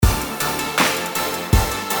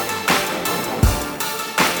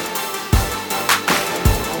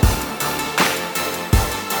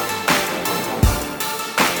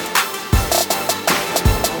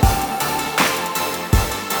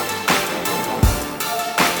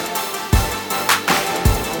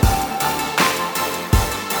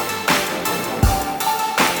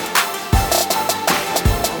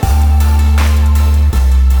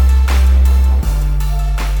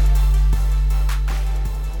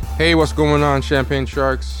Hey, what's going on, Champagne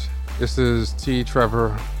Sharks? This is T.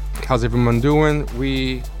 Trevor. How's everyone doing?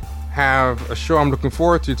 We have a show I'm looking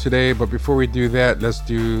forward to today, but before we do that, let's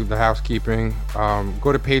do the housekeeping.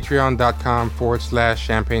 Go to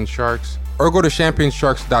patreon.com/Champagne Sharks or go to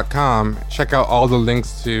champagnesharks.com. Check out all the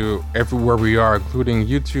links to everywhere we are, including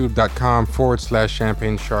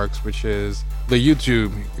youtube.com/Champagne Sharks, which is the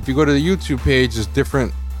YouTube. If you go to the YouTube page, it's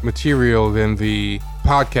different material than the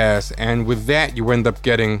podcast, and with that you end up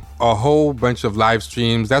getting a whole bunch of live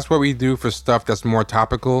streams. That's what we do for stuff that's more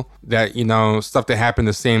topical, that stuff that happened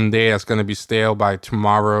the same day that's going to be stale by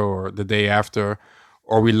tomorrow or the day after,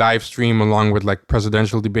 or we live stream along with like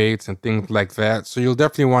presidential debates and things like that. So you'll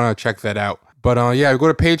definitely want to check that out. But yeah, go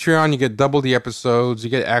to Patreon, you get double the episodes,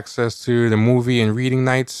 you get access to the movie and reading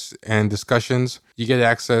nights and discussions, you get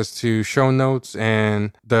access to show notes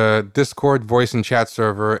and the Discord voice and chat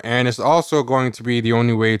server, and it's also going to be the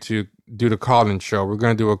only way to do the call-in show. We're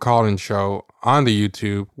going to do a call-in show on the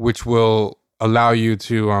YouTube, which will allow you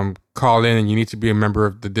to call in, and you need to be a member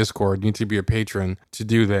of the Discord. You need to be a patron to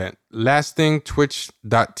do that. Last thing,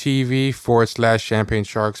 twitch.tv/Champagne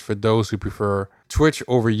Sharks for those who prefer Twitch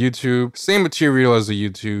over YouTube. Same material as the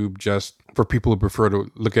YouTube, just for people who prefer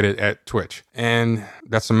to look at it at Twitch. And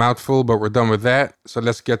that's a mouthful, but we're done with that. So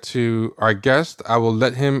let's get to our guest. I will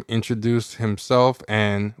let him introduce himself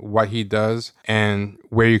and what he does and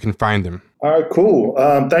where you can find him. All right, cool.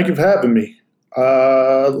 Thank you for having me.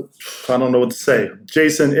 I don't know what to say.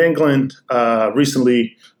 Jason England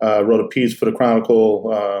recently wrote a piece for the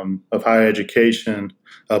Chronicle of Higher Education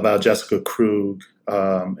about Jessica Krug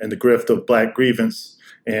and the grift of Black grievance.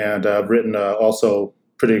 And I've written also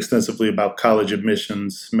pretty extensively about college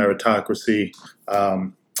admissions, meritocracy.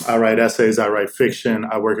 I write essays, I write fiction.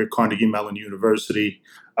 I work at Carnegie Mellon University.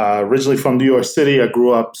 Originally from New York City, I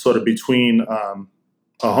grew up sort of between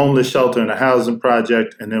a homeless shelter and a housing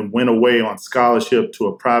project, and then went away on scholarship to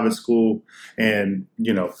a private school. And,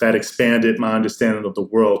 that expanded my understanding of the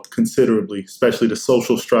world considerably, especially the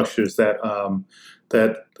social structures that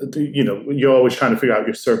you're always trying to figure out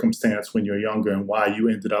your circumstance when you're younger and why you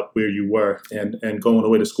ended up where you were. And going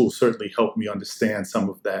away to school certainly helped me understand some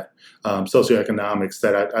of that socioeconomics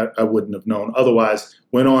that I wouldn't have known otherwise.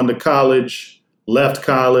 Went on to college, left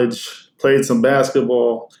college, played some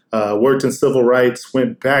basketball, worked in civil rights,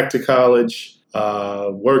 went back to college,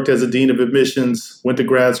 worked as a dean of admissions, went to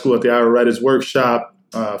grad school at the Ira Writers Workshop,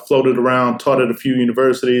 floated around, taught at a few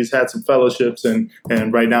universities, had some fellowships, and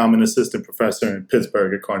right now I'm an assistant professor in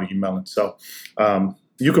Pittsburgh at Carnegie Mellon. So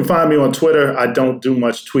you can find me on Twitter. I don't do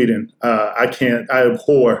much tweeting. I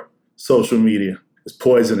abhor social media. It's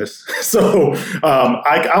poisonous. So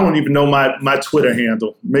I don't even know my Twitter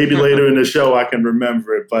handle. Maybe later in the show I can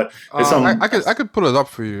remember it. But it's I could pull it up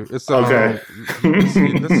for you. It's okay.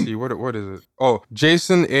 Let's see. What is it? Oh,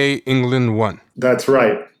 Jason A. England 1. That's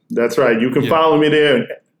right. You can follow me there.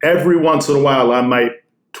 Every once in a while I might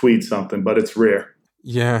tweet something, but it's rare.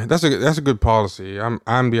 Yeah, that's a good policy.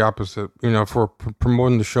 I'm the opposite. For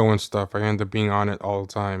promoting the show and stuff, I end up being on it all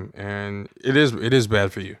the time, and it is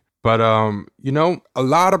bad for you. But, a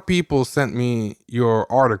lot of people sent me your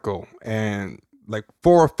article, and like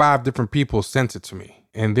 4 or 5 different people sent it to me.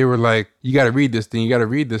 And they were like, you got to read this thing.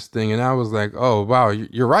 And I was like, oh, wow,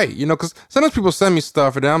 you're right. Because sometimes people send me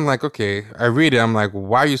stuff and I'm like, okay, I read it. I'm like,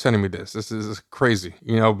 why are you sending me this? This is crazy,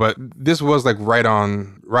 but this was like right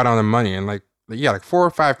on the money. And like 4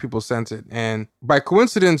 or 5 people sent it. And by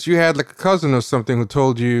coincidence, you had like a cousin or something who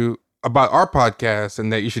told you about our podcast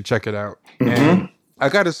and that you should check it out. Mm-hmm. And I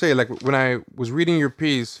got to say, like, when I was reading your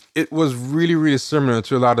piece, it was really, really similar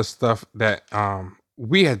to a lot of stuff that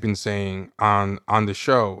we had been saying on the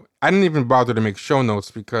show. I didn't even bother to make show notes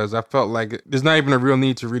because I felt like there's not even a real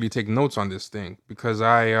need to really take notes on this thing because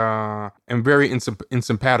I am very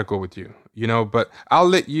insympatical with you, but I'll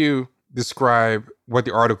let you describe what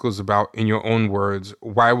the article is about in your own words.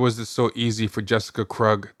 Why was it so easy for Jessica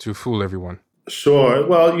Krug to fool everyone? Sure.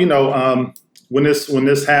 Well, when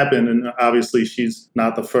this happened, and obviously she's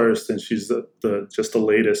not the first, and she's just the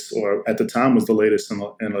latest, or at the time was the latest in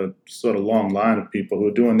a sort of long line of people who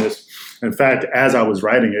are doing this. In fact, as I was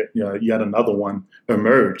writing it, yet another one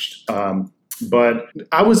emerged. But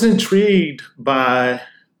I was intrigued by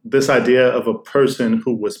this idea of a person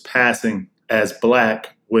who was passing as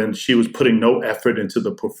Black when she was putting no effort into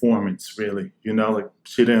the performance, really. Like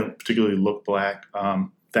she didn't particularly look Black.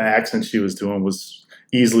 The accent she was doing was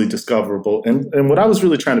easily discoverable. And what I was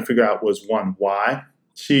really trying to figure out was, 1, why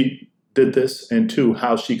she did this, and 2,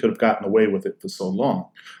 how she could have gotten away with it for so long.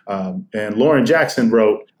 And Lauren Jackson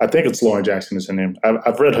wrote, I think it's Lauren Jackson is her name.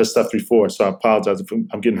 I've read her stuff before, so I apologize if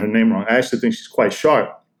I'm getting her name wrong. I actually think she's quite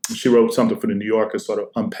sharp. She wrote something for the New Yorker, sort of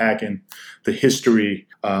unpacking the history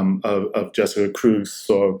of Jessica Krug's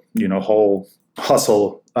whole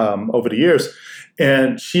hustle over the years.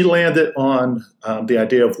 And she landed on the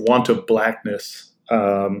idea of want of blackness,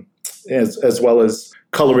 as well as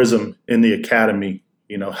colorism in the academy,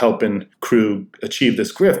 helping Krug achieve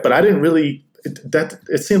this grift. But I didn't really,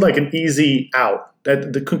 it seemed like an easy out.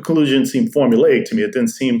 That the conclusion seemed formulaic to me. It didn't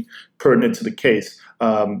seem pertinent to the case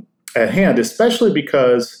at hand, especially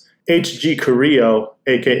because H.G. Carrillo,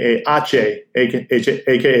 a.k.a. Ache,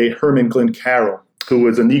 a.k.a. Herman Glenn Carroll, who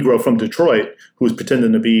was a Negro from Detroit, who was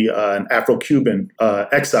pretending to be an Afro-Cuban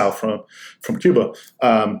exile from Cuba.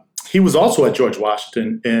 He was also at George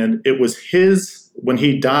Washington, and it was when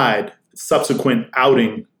he died, subsequent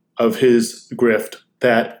outing of his grift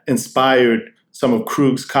that inspired some of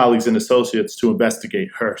Krug's colleagues and associates to investigate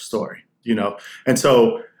her story, And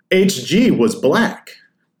so HG was black,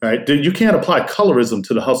 right? You can't apply colorism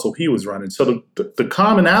to the hustle he was running. So the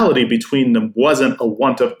commonality between them wasn't a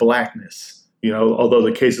want of blackness, although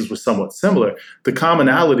the cases were somewhat similar. The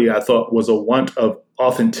commonality, I thought, was a want of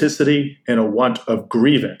authenticity and a want of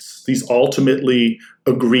grievance, these ultimately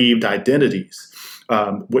aggrieved identities.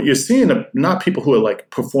 What you're seeing are not people who are like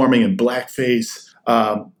performing in blackface.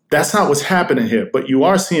 That's not what's happening here. But you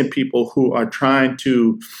are seeing people who are trying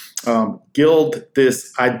to gild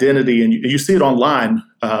this identity. And you see it online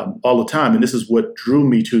all the time. And this is what drew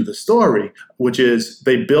me to the story, which is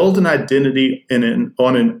they build an identity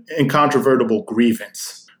on an incontrovertible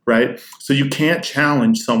grievance, right? So you can't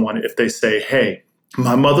challenge someone if they say, hey,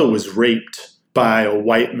 my mother was raped by a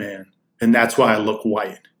white man, and that's why I look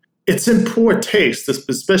white. It's in poor taste,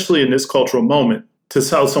 especially in this cultural moment, to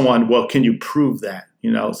tell someone, well, can you prove that?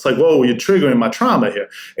 It's like, whoa, you're triggering my trauma here.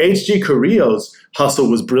 H.G. Carrillo's hustle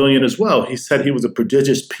was brilliant as well. He said he was a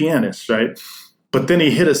prodigious pianist, right? But then he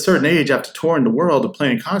hit a certain age after touring the world and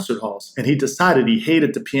playing concert halls, and he decided he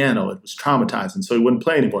hated the piano. It was traumatizing, so he wouldn't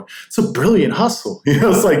play anymore. It's a brilliant hustle.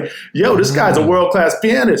 It's like, yo, this guy's a world-class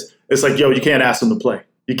pianist. It's like, yo, you can't ask him to play.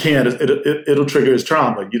 You can't. It'll trigger his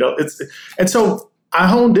trauma. And so I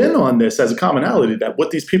honed in on this as a commonality that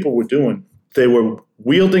what these people were doing, they were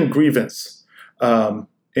wielding grievance and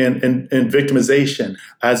victimization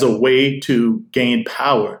as a way to gain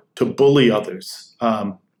power, to bully others.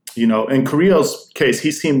 In Carrillo's case,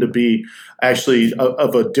 he seemed to be actually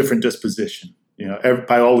of a different disposition.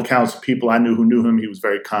 By all accounts, people I knew who knew him, he was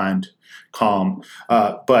very kind, calm.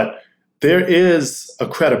 But there is a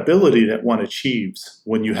credibility that one achieves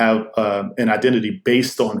when you have an identity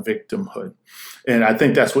based on victimhood. And I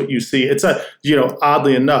think that's what you see. It's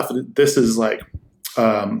oddly enough, this is like,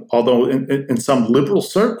 although in some liberal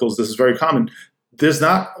circles, this is very common, there's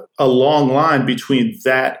not a long line between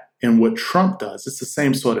that and what Trump does. It's the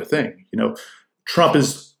same sort of thing. Trump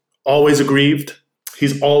is always aggrieved.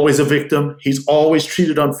 He's always a victim. He's always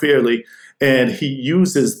treated unfairly. And he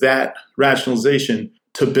uses that rationalization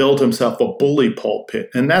to build himself a bully pulpit.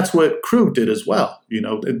 And that's what Krug did as well.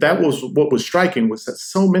 That was what was striking, was that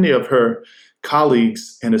so many of her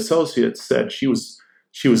colleagues and associates said she was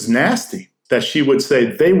nasty, that she would say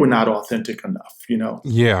they were not authentic enough,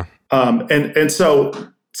 Yeah. And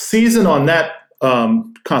so seizing on that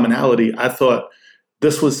commonality, I thought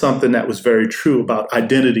this was something that was very true about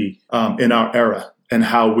identity in our era and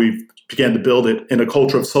how we began to build it in a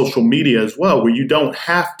culture of social media as well, where you don't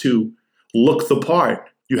have to look the part.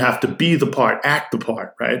 You have to be the part, act the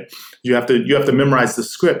part, right? You have to memorize the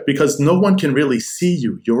script because no one can really see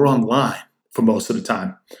you. You're online for most of the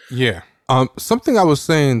time. Yeah. Something I was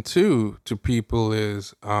saying too to people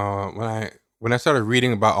is when I started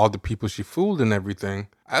reading about all the people she fooled and everything,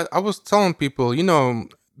 I was telling people,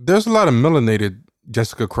 there's a lot of melanated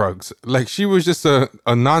Jessica Krugs. Like, she was just a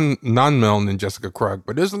non-melanin Jessica Krug,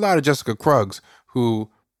 but there's a lot of Jessica Krugs who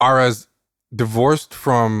are as divorced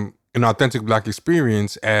from an authentic Black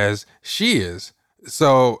experience as she is.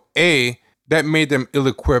 So A, that made them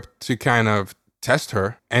ill-equipped to kind of test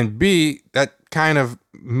her, and B, that kind of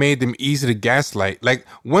made them easy to gaslight. Like,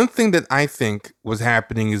 one thing that I think was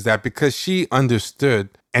happening is that because she understood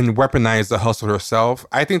and weaponized the hustle herself,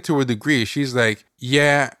 I think to a degree, she's like,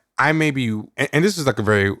 yeah, I may be, and this is like a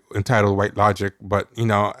very entitled white logic, but,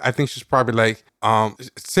 I think she's probably like,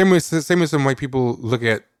 same as some white people look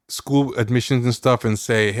at school admissions and stuff and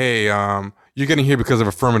say, hey, you're getting here because of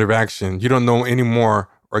affirmative action. You don't know any more,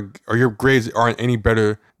 or your grades aren't any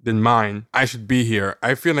better than mine. I should be here.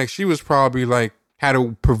 I feel like she was probably like, had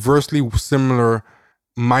a perversely similar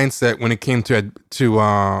mindset when it came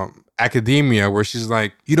to academia, where she's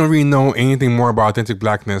like, you don't really know anything more about authentic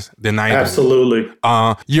Blackness than I do. Absolutely.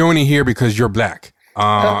 You're only here because you're Black.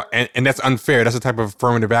 And that's unfair. That's a type of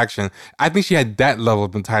affirmative action. I think she had that level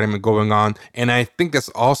of entitlement going on, and I think that's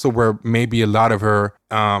also where maybe a lot of her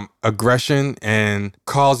aggression and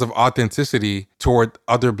calls of authenticity toward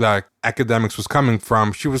other Black academics was coming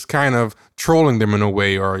from. She was kind of trolling them in a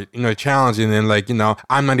way, or challenging them, like,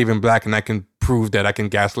 I'm not even Black, and I can prove that I can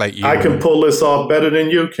gaslight you. I can pull this off better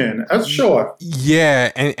than you can. That's sure.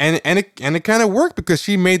 Yeah, and it kind of worked because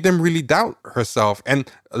she made them really doubt herself.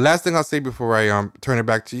 And last thing I'll say before I turn it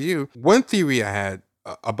back to you, one theory I had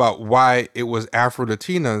about why it was Afro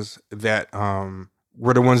Latinas that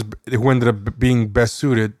were the ones who ended up being best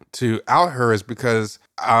suited to out her is because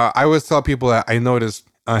I always tell people that I noticed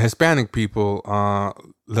Hispanic people,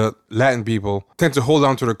 the Latin people, tend to hold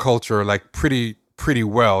on to their culture like pretty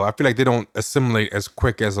well. I feel like they don't assimilate as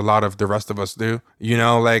quick as a lot of the rest of us do.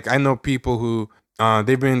 Like I know people who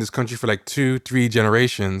they've been in this country for like 2-3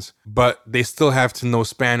 generations, but they still have to know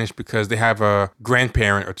Spanish because they have a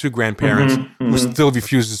grandparent or two grandparents who still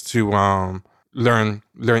refuses to learn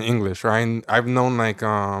English, right? And I've known like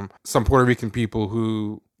some Puerto Rican people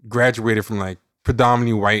who graduated from like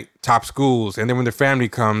predominantly white top schools, and then when their family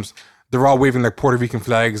comes, they're all waving like Puerto Rican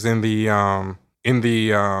flags in the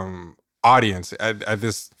audience at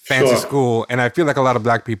this fancy school. And I feel like a lot of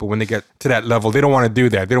Black people, when they get to that level, they don't want to do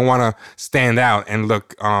that. They don't want to stand out and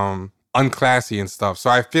look unclassy and stuff. So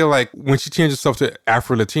I feel like when she changed herself to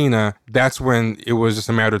Afro-Latina, that's when it was just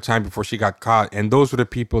a matter of time before she got caught. And those were the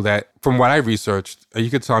people that, from what I researched, you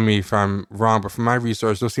could tell me if I'm wrong, but from my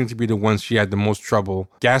research, those seem to be the ones she had the most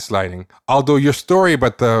trouble gaslighting. Although your story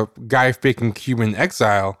about the guy faking Cuban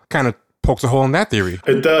exile kind of pokes a hole in that theory.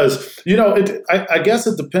 It does. I guess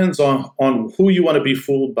it depends on who you want to be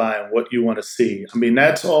fooled by and what you want to see. I mean,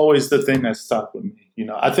 that's always the thing that stuck with me.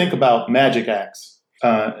 I think about magic acts.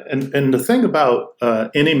 And the thing about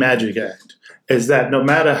any magic act is that no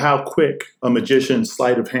matter how quick a magician's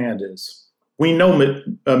sleight of hand is, we know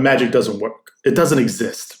magic doesn't work. It doesn't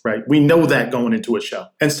exist, right? We know that going into a show.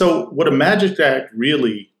 And so what a magic act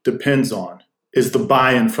really depends on is the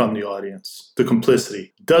buy-in from the audience, the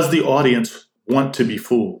complicity. Does the audience want to be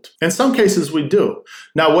fooled? In some cases, we do.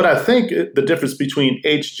 Now, what I think the difference between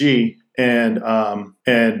HG and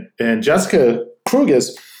Jessica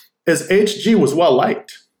Krugis is HG was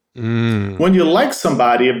well-liked. When you like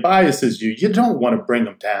somebody, it biases you. You don't want to bring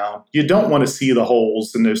them down. You don't want to see the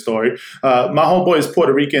holes in their story. My homeboy is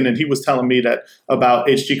Puerto Rican, and he was telling me that about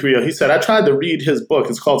H.G. Creel. He said, I tried to read his book.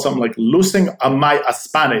 It's called something like Losing a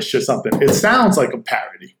Spanish or something. It sounds like a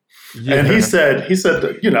parody. Yeah. And he said,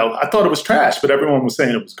 I thought it was trash, but everyone was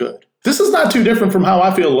saying it was good. This is not too different from how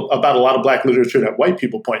I feel about a lot of Black literature that white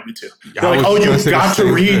people point me to. They're like, you've got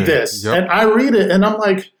to read this. Yep. And I read it, and I'm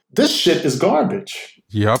like, this shit is garbage.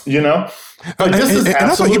 Yep. This is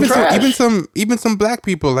absolute trash. Even some Black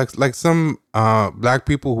people, like some Black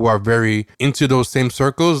people who are very into those same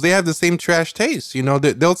circles, they have the same trash taste.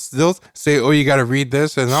 They'll say, "Oh, you got to read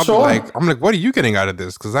this," and I'm like, "What are you getting out of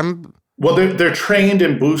this?" Because they're trained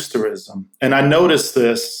in boosterism, and I noticed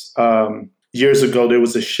this years ago. There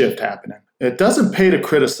was a shift happening. It doesn't pay to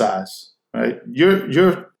criticize, right?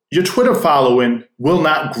 Your Twitter following will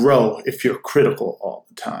not grow if you're critical all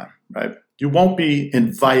the time, right? You won't be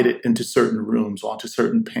invited into certain rooms, onto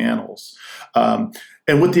certain panels.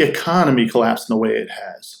 And with the economy collapsing the way it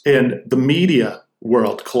has, and the media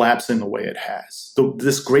world collapsing the way it has,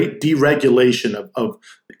 this great deregulation of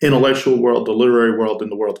the intellectual world, the literary world,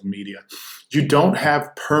 and the world of media, you don't have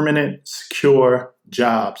permanent, secure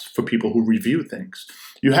jobs for people who review things.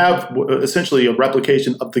 You have essentially a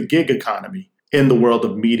replication of the gig economy in the world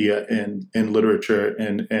of media and literature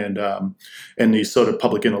and these sort of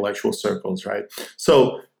public intellectual circles, right?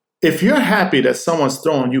 So if you're happy that someone's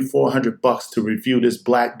throwing you $400 to review this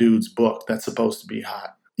Black dude's book that's supposed to be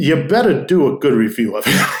hot, you better do a good review of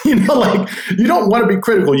it. You don't want to be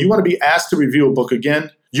critical. You want to be asked to review a book again.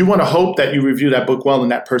 You want to hope that you review that book well, and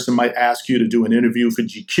that person might ask you to do an interview for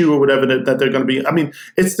GQ or whatever that they're going to be. I mean,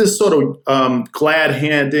 it's this sort of glad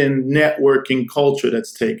hand in networking culture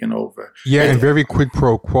that's taken over. Yeah, and very quid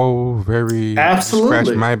pro quo, very absolutely.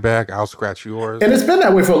 Scratch my back, I'll scratch yours. And it's been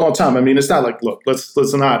that way for a long time. I mean, it's not like, look,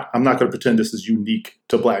 I'm not going to pretend this is unique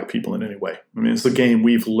to Black people in any way. I mean, it's a game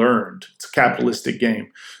we've learned. It's a capitalistic game.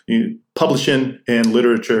 Publishing and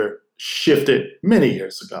literature shifted many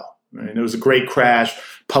years ago. I mean, it was a great crash.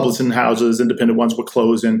 Publishing houses, independent ones were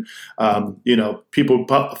closing. Former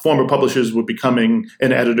publishers were becoming,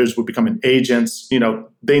 and editors were becoming agents.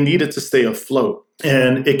 They needed to stay afloat.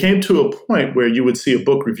 And it came to a point where you would see a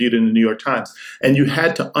book reviewed in the New York Times, and you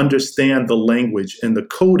had to understand the language and the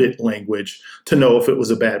coded language to know if it was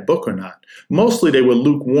a bad book or not. Mostly they were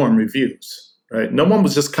lukewarm reviews. right? No one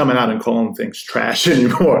was just coming out and calling things trash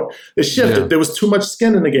anymore. It shifted. Yeah. There was too much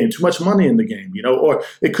skin in the game, too much money in the game, or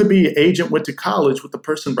it could be agent went to college with the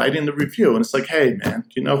person writing the review. And it's like, hey, man,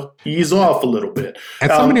 ease off a little bit.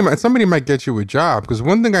 And somebody might get you a job, because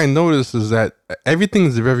one thing I noticed is that everything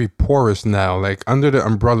is very porous now, like under the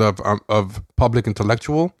umbrella of public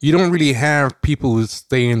intellectual. You don't really have people who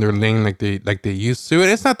stay in their lane like they used to.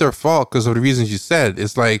 And it's not their fault because of the reasons you said.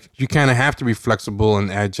 It's like you kind of have to be flexible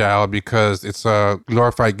and agile because it's a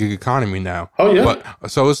glorified gig economy now. Oh, yeah. But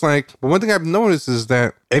one thing I've noticed is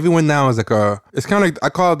that everyone now is it's kind of like, I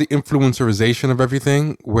call it the influencerization of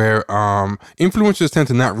everything, where influencers tend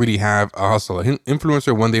to not really have a hustle. An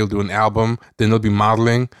influencer, one day will do an album, then they'll be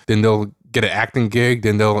modeling, then they'll get an acting gig,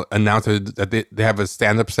 then they'll announce that they have a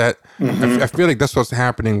stand-up set. Mm-hmm. I feel like that's what's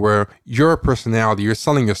happening, where you're a personality, you're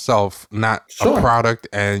selling yourself, not a product,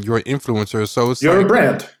 and you're an influencer. So you're a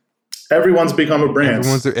brand. Everyone's become a brand.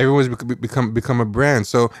 Everyone's become a brand.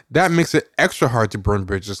 So that makes it extra hard to burn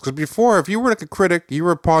bridges. Because before, if you were like a critic, you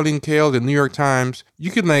were Pauline Kael, the New York Times,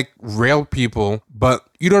 you could like rail people, but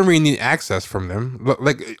you don't really need access from them.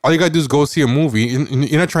 Like all you gotta do is go see a movie.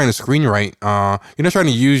 You're not trying to screenwrite. You're not trying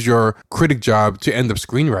to use your critic job to end up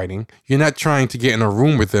screenwriting. You're not trying to get in a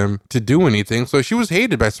room with them to do anything. So she was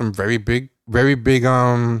hated by some very big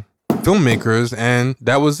filmmakers, and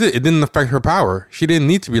that was it. It didn't affect her power. She didn't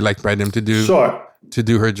need to be liked by them to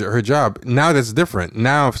do her job. Now that's different.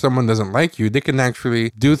 Now if someone doesn't like you, they can actually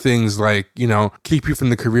do things like, keep you from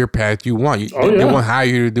the career path you want. They won't hire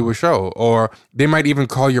you to do a show, or they might even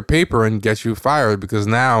call your paper and get you fired, because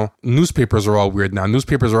now newspapers are all weird now.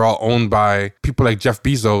 Newspapers are all owned by people like Jeff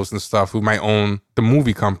Bezos and stuff, who might own the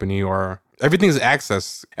movie company, or everything is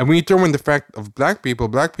access. And when you throw in the fact of black people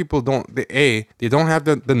don't, they don't have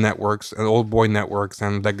the networks and old boy networks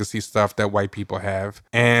and legacy stuff that white people have.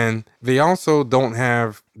 And they also don't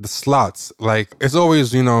have the slots. Like, it's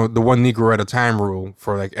always, the one Negro at a time rule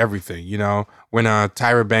for like everything, When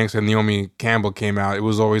Tyra Banks and Naomi Campbell came out, it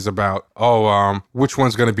was always about, which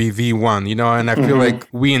one's going to be the one, And I feel like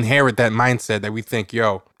we inherit that mindset that we think,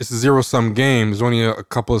 it's a zero-sum game. There's only a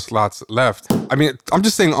couple of slots left. I mean, I'm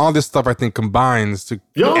just saying all this stuff, I think, combines to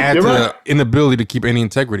add to the inability to keep any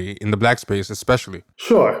integrity in the black space, especially.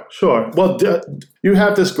 Sure. Well, you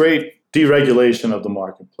have this great deregulation of the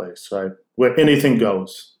marketplace, right? Where anything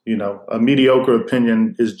goes. A mediocre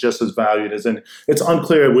opinion is just as valued as any. It's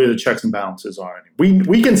unclear where the checks and balances are.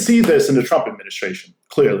 We can see this in the Trump administration,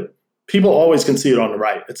 clearly. People always can see it on the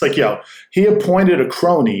right. It's like, he appointed a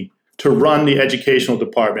crony to run the educational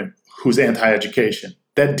department who's anti-education.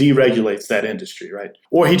 That deregulates that industry, right?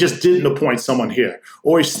 Or he just didn't appoint someone here.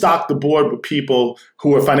 Or he stocked the board with people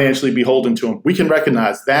who are financially beholden to him. We can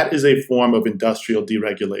recognize that is a form of industrial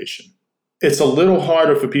deregulation. It's a little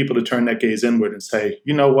harder for people to turn that gaze inward and say,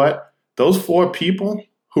 you know what? Those 4 people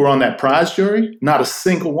who are on that prize jury, not a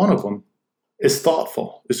single one of them is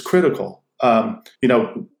thoughtful, is critical.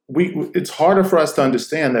 It's harder for us to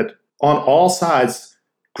understand that on all sides,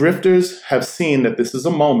 grifters have seen that this is a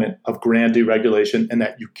moment of grand deregulation and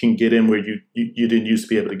that you can get in where you didn't used to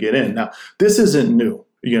be able to get in. Now, this isn't new.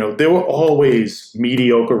 There were always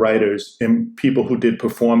mediocre writers and people who did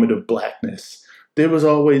performative blackness. There was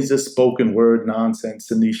always this spoken word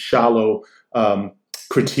nonsense and these shallow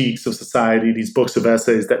critiques of society, these books of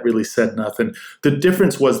essays that really said nothing. The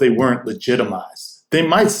difference was they weren't legitimized. They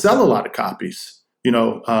might sell a lot of copies.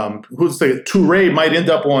 Touré might end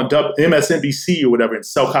up on MSNBC or whatever and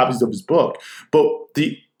sell copies of his book. But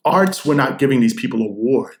the arts were not giving these people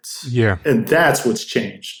awards. Yeah. And that's what's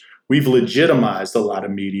changed. We've legitimized a lot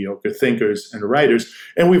of mediocre thinkers and writers,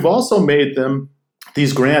 and we've also made them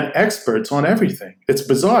these grand experts on everything. It's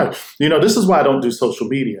bizarre. This is why I don't do social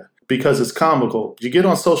media, because it's comical. You get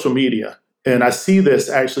on social media, and I see this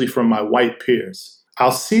actually from my white peers.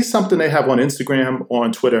 I'll see something they have on Instagram or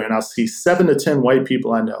on Twitter, and I'll see 7 to 10 white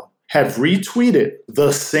people I know have retweeted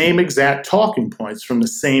the same exact talking points from the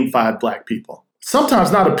same 5 black people.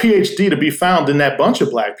 Sometimes not a PhD to be found in that bunch of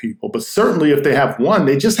black people, but certainly if they have one,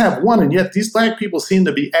 they just have one, and yet these black people seem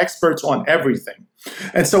to be experts on everything.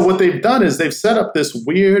 And so what they've done is they've set up this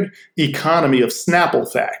weird economy of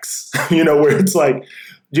Snapple facts, where it's like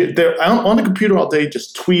they're on the computer all day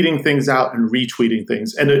just tweeting things out and retweeting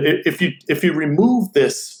things. And if you remove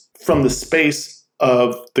this from the space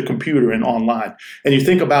of the computer and online, and you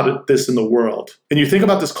think about this in the world, and you think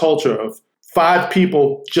about this culture of 5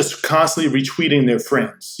 people just constantly retweeting their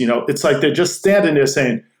friends, it's like they're just standing there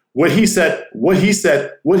saying, what he said, what he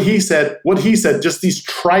said, what he said, what he said, just these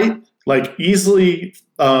trite, like easily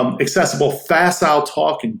accessible, facile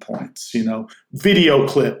talking points, video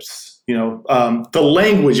clips, the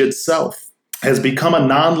language itself has become a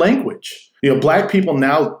non-language. Black people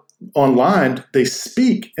now online, they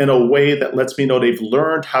speak in a way that lets me know they've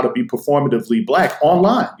learned how to be performatively Black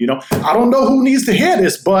online. I don't know who needs to hear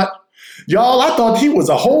this, but y'all, I thought he was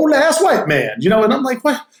a whole ass white man, and I'm like,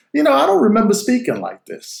 what? I don't remember speaking like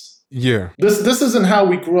this. Yeah. This isn't how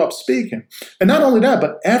we grew up speaking. And not only that,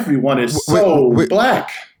 but everyone is so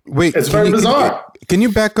Black. Wait, it's very bizarre. Can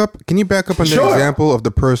you back up? Can you back up on the example of the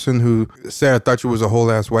person who said, "I thought you was a whole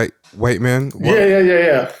ass white man"? What?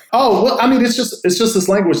 Yeah. Oh, well, I mean, it's just this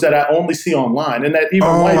language that I only see online, and that even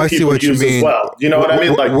white people use as well. You know what I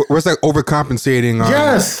mean? Like, where it's like overcompensating.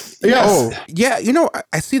 Yes. Oh, yeah.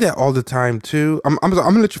 I see that all the time too. I'm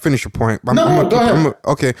gonna let you finish your point. Go ahead.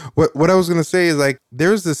 Okay. What I was gonna say is like,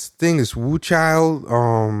 there's this thing, this Wu Child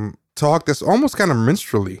talk that's almost kind of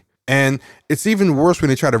minstrelly. And it's even worse when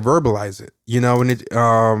they try to verbalize it,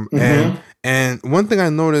 and one thing I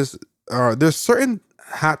noticed, there's certain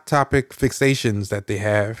hot topic fixations that they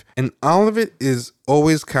have, and all of it is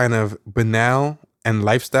always kind of banal and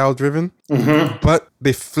lifestyle driven, but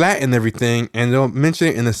they flatten everything and they'll mention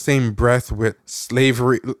it in the same breath with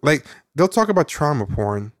slavery. Like, they'll talk about trauma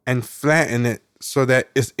porn and flatten it so that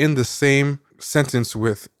it's in the same sentence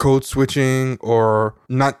with code switching or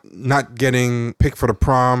not getting picked for the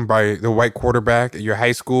prom by the white quarterback at your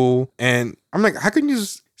high school. And I'm like, how can you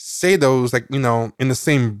just say those like, in the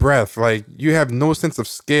same breath? Like, you have no sense of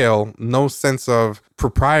scale, no sense of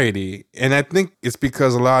propriety. And I think it's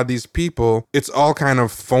because a lot of these people, it's all kind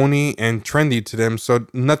of phony and trendy to them, so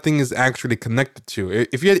nothing is actually connected to it.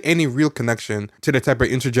 If you had any real connection to the type of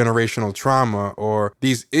intergenerational trauma or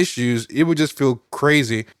these issues, it would just feel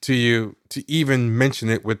crazy to you to even mention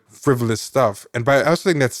it with frivolous stuff. And I also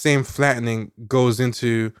think that same flattening goes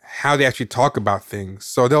into how they actually talk about things.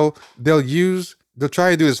 So they'll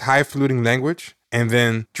try to do this highfalutin language and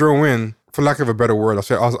then throw in, for lack of a better word,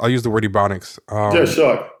 I'll use the word ebonics. Yeah,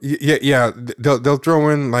 sure. Yeah. They'll throw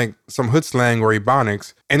in like some hood slang or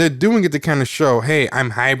ebonics, and they're doing it to kind of show, hey,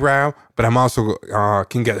 I'm highbrow, but I'm also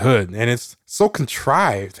can get hood, and it's so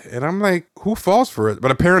contrived. And I'm like, who falls for it?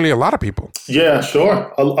 But apparently, a lot of people. Yeah,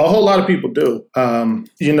 sure. A whole lot of people do.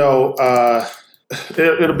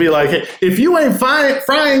 It'll be like, hey, if you ain't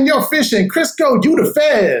frying your fish in Crisco, you the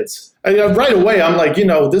feds. Right away, I'm like,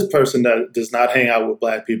 this person that does not hang out with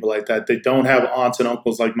Black people like that. They don't have aunts and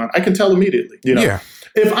uncles like mine. I can tell immediately. Yeah.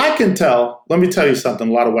 If I can tell, let me tell you something.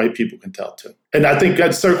 A lot of white people can tell too. And I think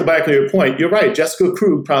I'd circle back to your point. You're right. Jessica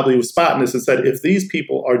Krug probably was spotting this and said, if these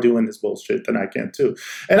people are doing this bullshit, then I can too.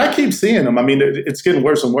 And I keep seeing them. I mean, it's getting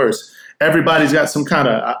worse and worse. Everybody's got some kind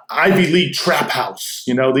of Ivy League trap house,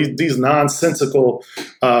 these nonsensical,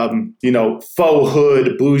 faux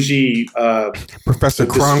hood, bougie, Professor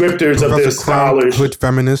Crunk, descriptors of their scholars. Hood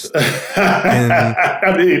feminist. And,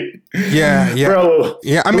 I mean, yeah, bro.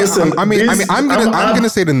 Yeah, I'm gonna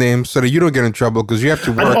say the name so that you don't get in trouble because you have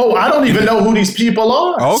to work. I don't even know who these people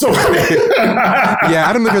are. Okay. So. Yeah,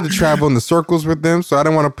 I don't know if you have to travel in the circles with them, so I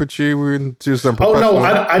don't want to put you into some. Oh no,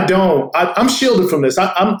 I don't. I'm shielded from this.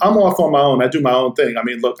 I'm off on my own. I do my own thing. I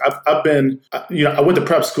mean, look, I've been, I went to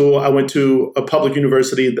prep school. I went to a public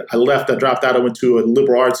university. I left. I dropped out. I went to a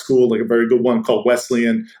liberal arts school, like a very good one called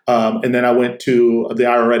Wesleyan, and then I went to the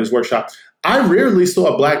Ira Writers Workshop. I rarely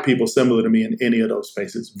saw Black people similar to me in any of those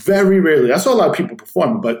spaces. Very rarely. I saw a lot of people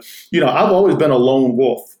performing, but I've always been a lone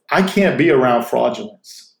wolf. I can't be around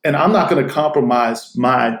fraudulence, and I'm not going to compromise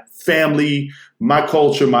my family, my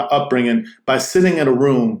culture, my upbringing by sitting in a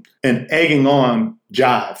room and egging on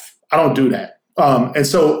jive. I don't do that. And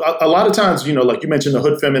so a lot of times, like you mentioned the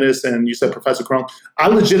hood feminists and you said Professor Crunk, I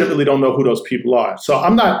legitimately don't know who those people are. So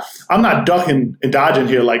I'm not ducking and dodging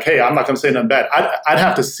here like, hey, I'm not going to say nothing bad. I'd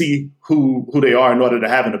have to see who they are in order to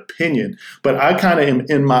have an opinion. But I kind of am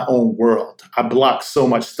in my own world. I block so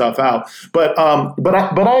much stuff out. But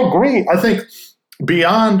I agree. I think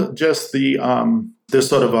beyond just the this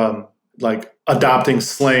sort of like adopting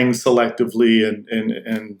slang selectively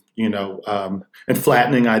and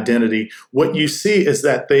flattening identity, what you see is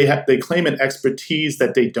that they claim an expertise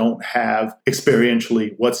that they don't have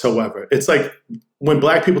experientially whatsoever. It's like when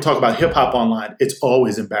Black people talk about hip hop online, it's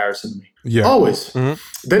always embarrassing to me. Yeah. Always.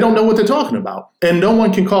 Mm-hmm. They don't know what they're talking about. And no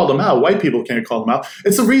one can call them out. White people can't call them out.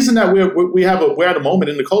 It's the reason that we're at a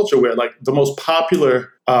moment in the culture where like the most popular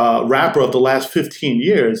rapper of the last 15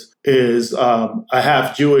 years is a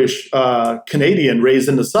half Jewish Canadian raised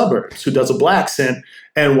in the suburbs who does a black accent,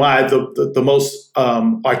 and why the most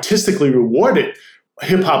artistically rewarded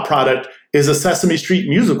hip hop product is a Sesame Street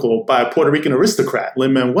musical by a Puerto Rican aristocrat,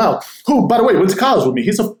 Lin-Manuel, who, by the way, went to college with me.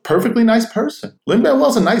 He's a perfectly nice person.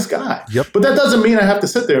 Lin-Manuel's a nice guy. Yep. But that doesn't mean I have to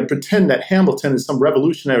sit there and pretend that Hamilton is some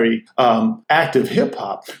revolutionary act of hip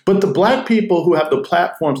hop. But the Black people who have the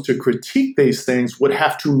platforms to critique these things would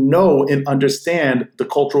have to know and understand the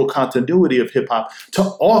cultural continuity of hip hop to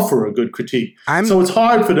offer a good critique. So it's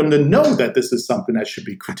hard for them to know that this is something that should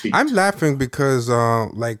be critiqued. I'm laughing because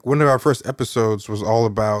like one of our first episodes was all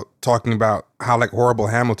about talking about how like horrible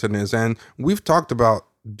Hamilton is, and we've talked about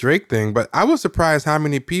Drake thing, but I was surprised how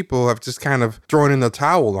many people have just kind of thrown in the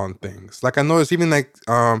towel on things. Like I noticed even like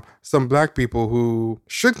some Black people who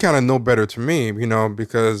should kind of know better to me, you know,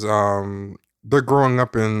 because they're growing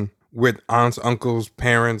up with aunts, uncles,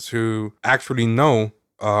 parents who actually know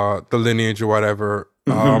the lineage or whatever.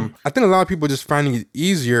 I think a lot of people just finding it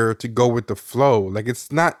easier to go with the flow. Like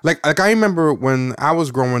it's not like I remember when I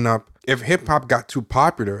was growing up, if hip hop got too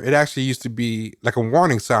popular, it actually used to be like a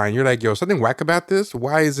warning sign. You're like, yo, something whack about this?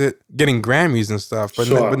 Why is it getting Grammys and stuff? But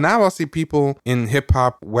but now I'll see people in hip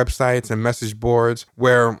hop websites and message boards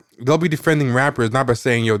where they'll be defending rappers not by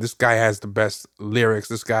saying, yo, this guy has the best lyrics,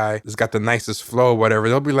 this guy has got the nicest flow, whatever.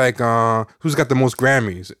 They'll be like, who's got the most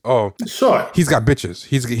Grammys? Oh, he's got bitches.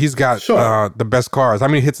 He's got the best cars. How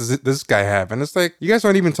many hits does this guy have? And it's like, you guys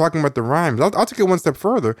aren't even talking about the rhymes. I'll take it one step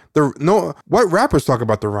further. What rappers talk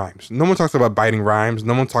about the rhymes? No one talks about biting rhymes.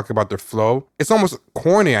 No one talks about their flow. It's almost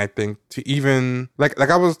corny, I think, to even like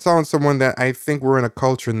I was telling someone that I think we're in a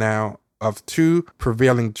culture now of two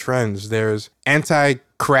prevailing trends. There's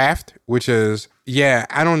anti-craft, which is,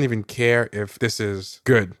 I don't even care if this is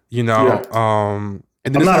good, you know? Yeah.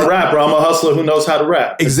 I'm not a rapper. I'm a hustler who knows how to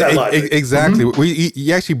rap. Exactly.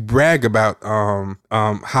 You actually brag about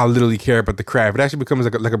how little you care about the craft. It actually becomes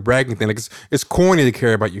like a bragging thing. Like it's corny to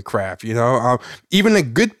care about your craft. You know, even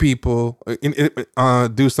like good people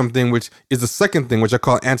do something which is the second thing, which I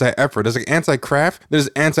call anti-effort. There's like anti-craft. There's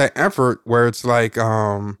anti-effort where it's like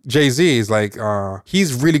Jay-Z is like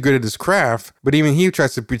he's really good at his craft, but even he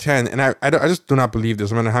tries to pretend. And I just do not believe this.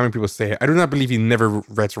 No matter how many people say it, I do not believe he never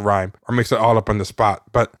writes a rhyme or makes it all up on the spot.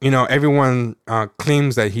 But, you know, everyone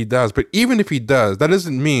claims that he does. But even if he does, that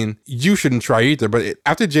doesn't mean you shouldn't try either. But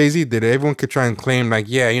after Jay-Z did it, everyone could try and claim like,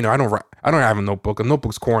 yeah, you know, I don't have a notebook. A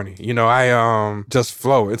notebook's corny. You know, I just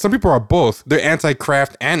flow. And some people are both. They're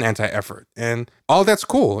anti-craft and anti-effort. And all that's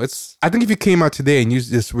cool. I think if you came out today and you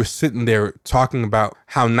just were sitting there talking about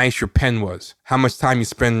how nice your pen was, how much time you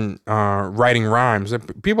spend writing rhymes,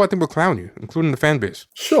 people I think will clown you, including the fan base.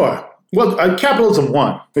 Sure. Well, capitalism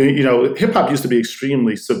won. You know, hip hop used to be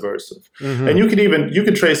extremely subversive, and you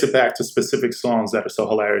could trace it back to specific songs that are so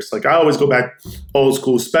hilarious. Like I always go back old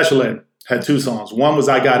school. Special Ed had two songs. One was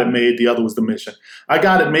 "I Got It Made," the other was "The Mission." "I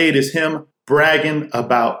Got It Made" is him bragging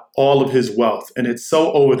about all of his wealth, and it's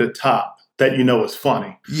so over the top that you know it's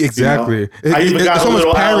funny. Exactly. You know? I even got a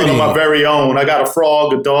little island of my very own. I got a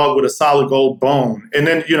frog, a dog with a solid gold bone. And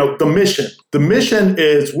then, you know, the mission. The mission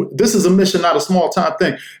this is a mission, not a small time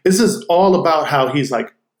thing. This is all about how he's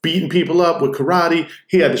like beating people up with karate.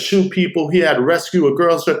 He had to shoot people. He had to rescue a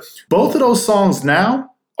girl. Both of those songs now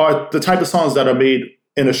are the type of songs that are made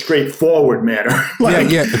in a straightforward manner.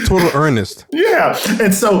 A total earnest. Yeah.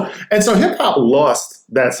 And so hip hop lost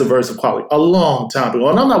that subversive quality a long time ago.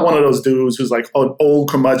 And I'm not one of those dudes who's like an old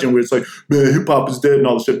curmudgeon where it's like, man, hip hop is dead and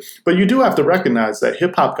all this shit. But you do have to recognize that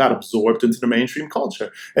hip hop got absorbed into the mainstream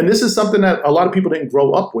culture. And this is something that a lot of people didn't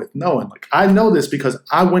grow up with knowing. Like I know this because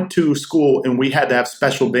I went to school and we had to have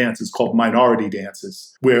special dances called minority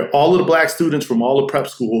dances, where all of the Black students from all the prep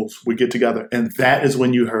schools would get together. And that is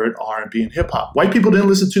when you heard R&B and hip hop. White people didn't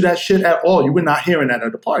listen to that shit at all. You were not hearing that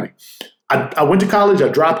at a party. I went to college, I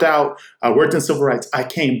dropped out, I worked in civil rights. I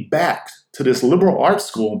came back to this liberal arts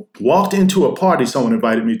school, walked into a party someone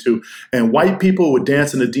invited me to, and white people were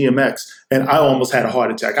dancing to DMX, and I almost had a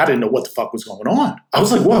heart attack. I didn't know what the fuck was going on. I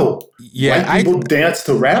was like, whoa, white people dance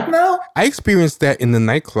to rap now? I experienced that in the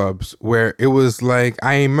nightclubs where it was like,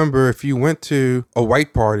 I remember if you went to a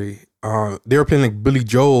white party, they were playing like Billy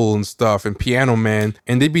Joel and stuff and Piano Man,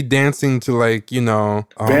 and they'd be dancing to like, you know,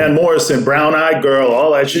 Van Morrison, Brown Eyed Girl,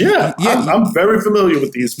 all that shit. I'm very familiar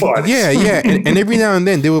with these parties. And every now and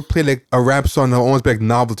then they would play like a rap song that almost be like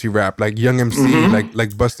novelty rap, like Young MC, like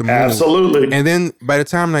Busta Move. Absolutely. And then by the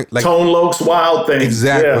time like Tone Loc's Wild Thing.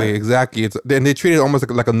 Exactly. And they treated it almost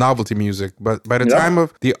like a novelty music. But by the time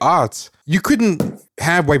of the aughts, you couldn't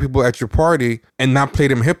have white people at your party and not play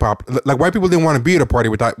them hip hop. Like white people didn't want to be at a party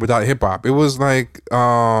without hip hop. It was like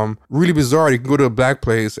really bizarre. You can go to a black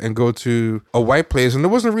place and go to a white place, and there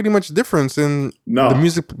wasn't really much difference in the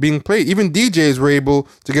music being played. Even DJs were able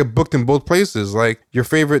to get booked in both places. Like your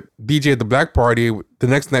favorite DJ at the black party, the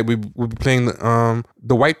next night we'd be playing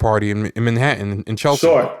the white party in Manhattan, in Chelsea.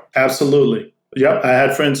 Sure, absolutely. Yep, I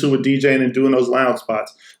had friends who were DJing and doing those lounge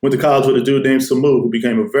spots. Went to college with a dude named Samu, who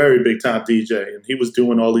became a very big time DJ, and he was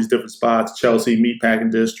doing all these different spots: Chelsea,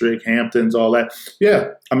 Meatpacking District, Hamptons, all that.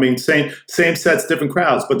 Yeah, I mean, same sets, different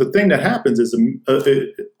crowds. But the thing that happens is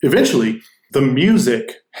eventually the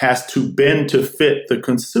music has to bend to fit the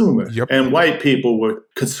consumer. Yep. And white people were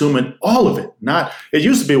consuming all of it. It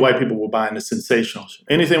used to be white people were buying the sensationals,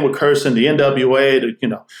 anything with cursing, the NWA,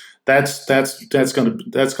 that's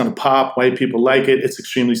gonna pop. White people like it. It's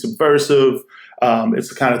extremely subversive. It's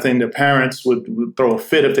the kind of thing that parents would throw a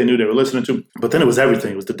fit if they knew they were listening to. But then it was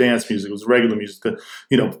everything. It was the dance music. It was regular music.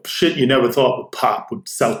 Shit you never thought would pop, would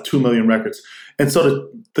sell 2 million records. And so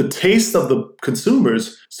the taste of the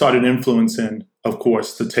consumers started influencing, of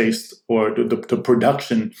course, the taste or the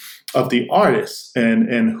production of the artists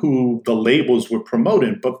and who the labels were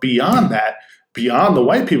promoting. But beyond that, beyond the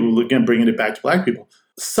white people, again, bringing it back to black people,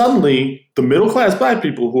 suddenly the middle-class black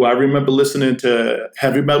people who I remember listening to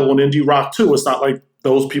heavy metal and indie rock too, it's not like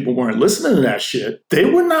those people weren't listening to that shit. They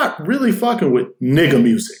were not really fucking with nigga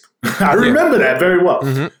music. I remember that very well.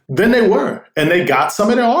 Mm-hmm. Then they were. And they got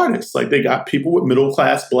some of their artists. Like they got people with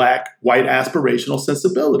middle-class, black, white aspirational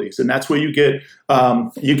sensibilities. And that's where you get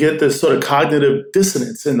this sort of cognitive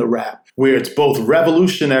dissonance in the rap, where it's both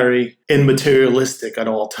revolutionary and materialistic at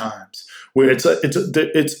all times. Where it's a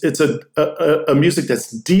music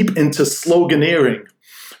that's deep into sloganeering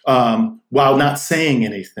while not saying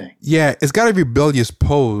anything. Yeah, it's got a rebellious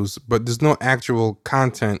pose, but there's no actual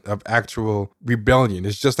content of actual rebellion.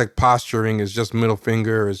 It's just like posturing. It's just middle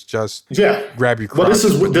finger. It's just grab your crotch. Well,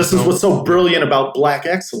 this is what's so brilliant about Black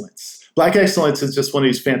excellence. Black excellence is just one of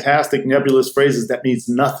these fantastic nebulous phrases that means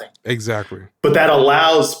nothing. Exactly. But that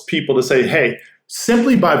allows people to say, hey,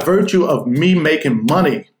 simply by virtue of me making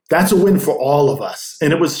money, that's a win for all of us.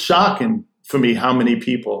 And it was shocking for me how many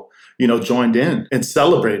people, joined in and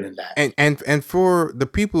celebrating that. And for the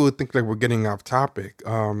people who think like we're getting off topic,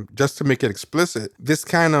 just to make it explicit, this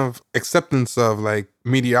kind of acceptance of like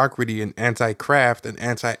mediocrity and anti-craft and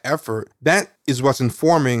anti-effort, that is what's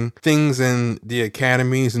informing things in the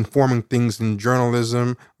academies, informing things in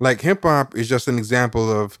journalism. Like hip hop is just an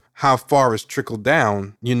example of how far it's trickled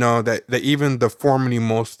down, that even the formerly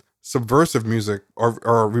most subversive music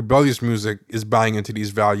or rebellious music is buying into these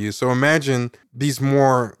values. So imagine these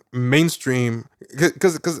more mainstream,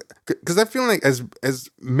 because I feel like as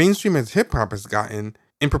mainstream as hip hop has gotten,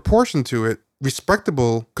 in proportion to it,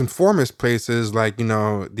 respectable conformist places like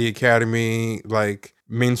the Academy, like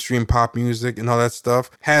mainstream pop music and all that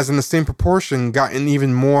stuff, has in the same proportion gotten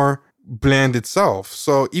even more bland itself.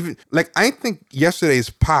 So even like I think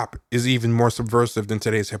yesterday's pop is even more subversive than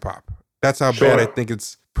today's hip hop. That's how bad I think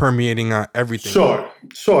it's permeating everything. Sure.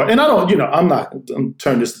 And I don't, I'm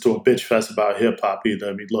turning this into a bitch fest about hip hop either.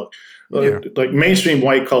 I mean, look, like mainstream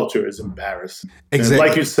white culture is embarrassing. Exactly. And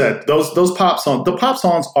like you said, those pop songs, the pop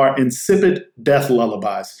songs are insipid death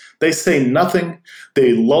lullabies. They say nothing.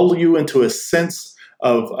 They lull you into a sense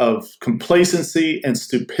of complacency and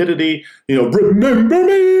stupidity. Remember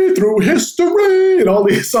me through history, and all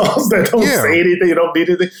these songs that don't say anything, you don't need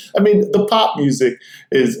anything. I mean, the pop music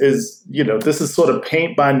is this is sort of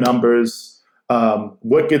paint by numbers.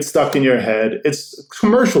 What gets stuck in your head? It's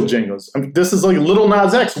commercial jingles. I mean, this is like Lil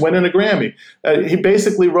Nas X winning a Grammy. He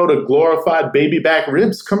basically wrote a glorified baby back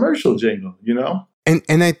ribs commercial jingle.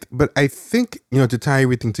 But I think to tie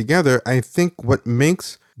everything together, I think what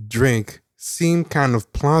makes Drake seem kind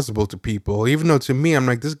of plausible to people, even though to me I'm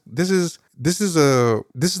like this is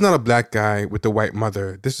not a black guy with a white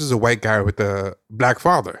mother. This is a white guy with a black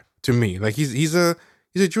father. To me, like he's a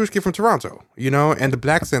Jewish kid from Toronto, and the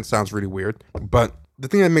black accent sounds really weird. But the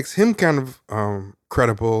thing that makes him kind of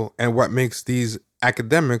credible, and what makes these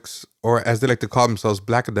academics, or as they like to call themselves,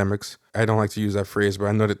 black academics, I don't like to use that phrase, but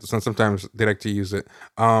I know that sometimes they like to use it,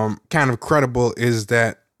 kind of credible, is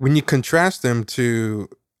that when you contrast them to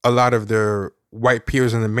a lot of their white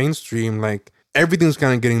peers in the mainstream, like everything's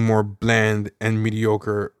kind of getting more bland and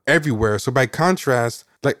mediocre everywhere. So by contrast,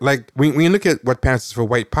 like when you look at what passes for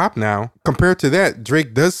white pop now, compared to that,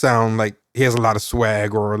 Drake does sound like he has a lot of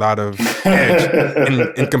swag or a lot of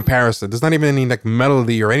edge in comparison. There's not even any like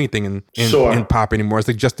melody or anything in pop anymore. It's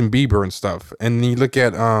like Justin Bieber and stuff. And you look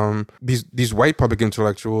at these white public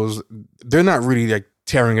intellectuals, they're not really like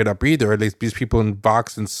tearing it up either. At least these people in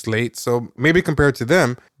Vox and Slate. So maybe compared to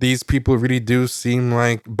them, these people really do seem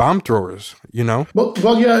like bomb throwers, you know?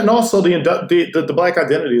 Well, yeah, and also the Black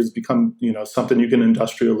identity has become, something you can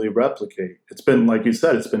industrially replicate. It's been, like you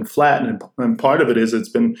said, it's been flattened, and part of it is it's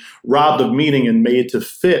been robbed of meaning and made to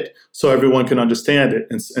fit so everyone can understand it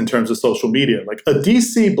in terms of social media. Like a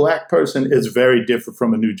DC Black person is very different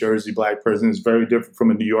from a New Jersey Black person. It's very different from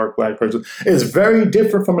a New York Black person. It's very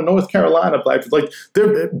different from a North Carolina Black person. Like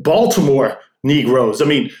they're Baltimore Negroes. I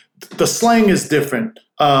mean, the slang is different.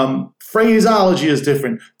 Phraseology is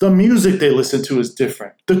different. The music they listen to is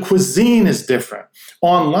different. The cuisine is different.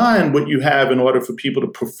 Online, what you have in order for people to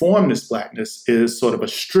perform this Blackness is sort of a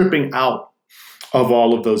stripping out of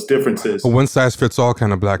all of those differences. A one size fits all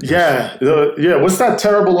kind of Blackness. Yeah. What's that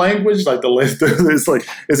terrible language? Like it's like,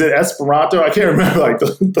 is it Esperanto? I can't remember. Like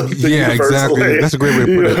the yeah, exactly. That's a great way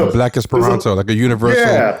to put it. Black Esperanto, like a universal.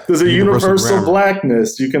 Yeah, there's a universal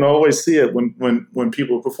Blackness. You can always see it when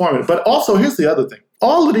people perform it. But also, here's the other thing.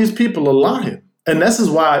 All of these people are lying. And this is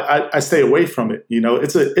why I stay away from it.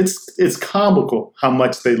 It's comical how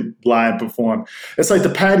much they lie and perform. It's like the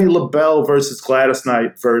Patti LaBelle versus Gladys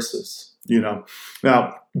Knight versus.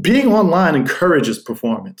 Now being online encourages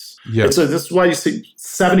performance. Yes. This is why you see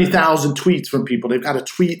 70,000 tweets from people. They've got to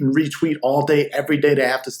tweet and retweet all day, every day. They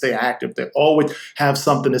have to stay active. They always have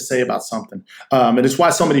something to say about something. And it's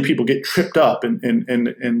why so many people get tripped up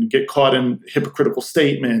and get caught in hypocritical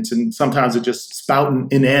statements. And sometimes they're just spouting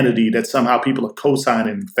inanity that somehow people are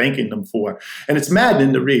co-signing and thanking them for. And it's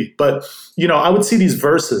maddening to read. But, I would see these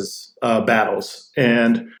versus battles,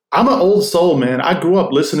 and I'm an old soul, man. I grew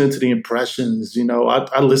up listening to the Impressions.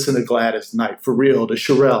 I listen to Gladys Knight, for real, the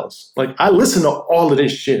Shirelles. Like, I listen to all of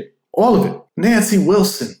this shit, all of it. Nancy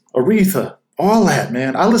Wilson, Aretha, all that,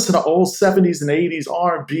 man. I listen to old 70s and 80s,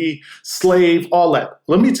 R&B, Slave, all that.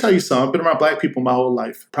 Let me tell you something. I've been around Black people my whole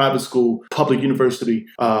life. Private school, public university,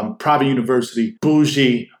 private university,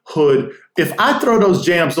 bougie, hood. If I throw those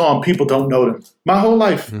jams on, people don't know them. My whole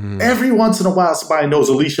life. Mm-hmm. Every once in a while, somebody knows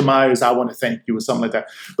Alicia Myers, I Want to Thank You, or something like that.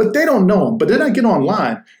 But they don't know them. But then I get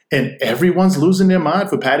online, and everyone's losing their mind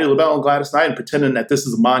for Patti LaBelle and Gladys Knight and pretending that this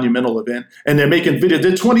is a monumental event. And they're making videos.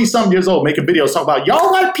 They're 20-something years old making videos talking about,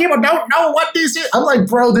 y'all white people don't know what this is. I'm like,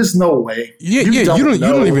 bro, there's no way. You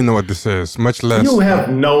don't even know what this is, much less. You have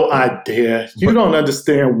no idea. You don't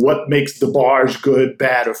understand what makes DeBarge good,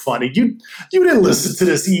 bad, or funny. You didn't listen to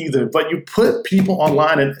this either, but you put people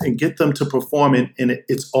online and get them to perform, and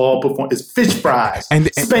it's all perform. It's fish fries,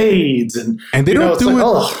 and spades, and they don't do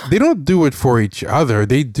it. They don't do it for each other.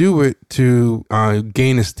 They do it to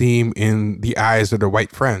gain esteem in the eyes of their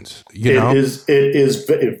white friends. It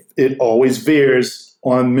always veers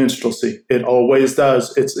on minstrelsy. It always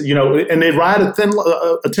does. It's, and they ride a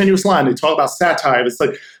tenuous line. They talk about satire. It's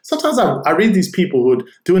like, sometimes I read these people who are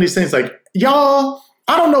doing these things like, y'all,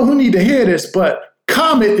 I don't know who need to hear this, but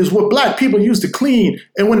Comet is what Black people use to clean.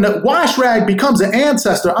 And when the wash rag becomes an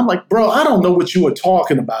ancestor, I'm like, bro, I don't know what you were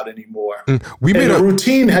talking about anymore. The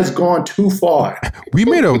routine has gone too far. We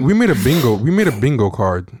made a bingo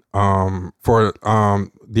card for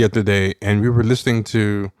the other day, and we were listening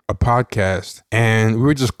to a podcast, and we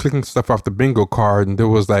were just clicking stuff off the bingo card, and there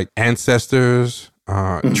was like ancestors,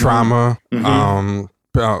 trauma,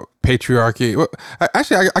 patriarchy. Well,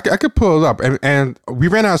 actually, I could pull it up, and we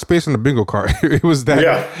ran out of space on the bingo card. It was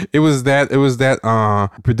that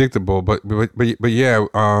predictable, but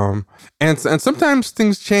yeah. And sometimes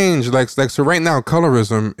things change. Like so, right now,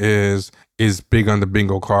 colorism is big on the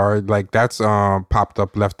bingo card. Like that's popped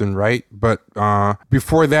up left and right. But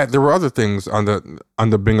before that, there were other things on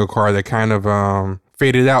the bingo card that kind of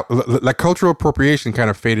faded out. Like cultural appropriation kind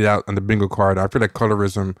of faded out on the bingo card. I feel like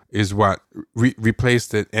colorism is what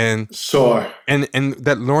replaced it. And sure. And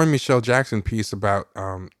that Lauren Michelle Jackson piece about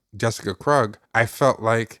Jessica Krug, I felt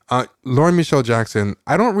like Lauren Michelle Jackson,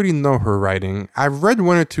 I don't really know her writing. I've read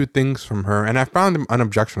one or two things from her, and I found them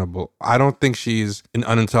unobjectionable. I don't think she's an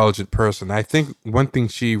unintelligent person. I think one thing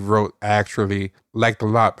she wrote I actually liked a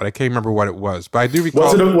lot, but I can't remember what it was. But I do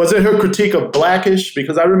recall... Was it her critique of Blackish?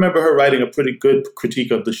 Because I remember her writing a pretty good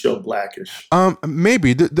critique of the show Blackish.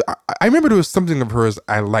 Maybe. I remember there was something of hers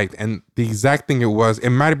I liked, and the exact thing it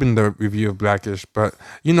might have been the review of Blackish, but,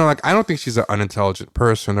 I don't think she's an unintelligent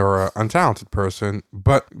person or an untalented person,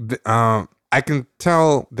 but I can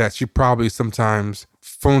tell that she probably sometimes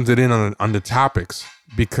phones it in on the topics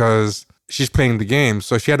because she's playing the game.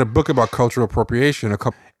 So she had a book about cultural appropriation,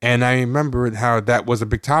 and I remembered how that was a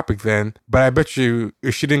big topic then. But I bet you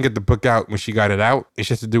if she didn't get the book out when she got it out and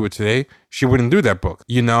she has to do it today, she wouldn't do that book.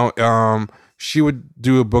 she would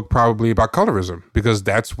do a book probably about colorism, because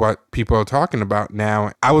that's what people are talking about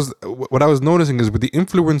now. What I was noticing is with the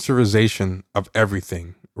influencerization of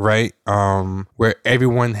everything, right? Where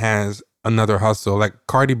everyone has another hustle. Like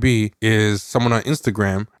Cardi B is someone on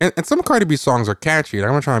Instagram, and some Cardi B songs are catchy. Like,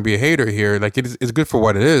 I'm not trying to be a hater here. Like, it's good for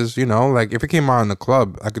what it is, you know? Like, if it came out in the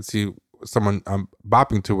club, I could see someone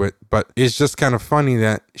bopping to it. But it's just kind of funny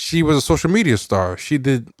that she was a social media star. She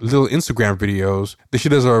did little Instagram videos. Then she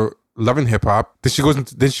does a loving hip hop. Then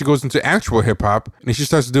she goes into actual hip hop, and then she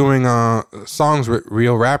starts doing songs with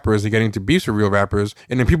real rappers and getting into beefs with real rappers.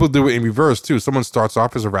 And then people do it in reverse too. Someone starts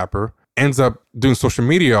off as a rapper, ends up doing social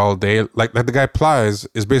media all day. Like the guy Plies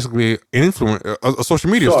is basically an influencer, a social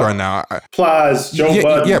media star now. Plies, Joe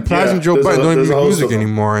Budden. Yeah, Plies and Joe Budden don't even make music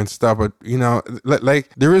anymore and stuff. But, you know, like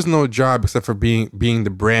there is no job except for being the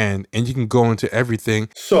brand, and you can go into everything.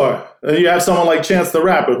 Sure. And you have someone like Chance the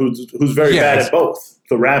Rapper who's very bad at both.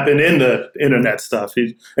 The rapping and the internet stuff,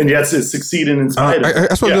 and yet it's succeeding in spite of it.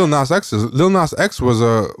 That's what Lil Nas X is. Lil Nas X was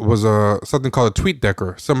a something called a tweet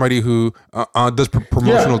decker, somebody who does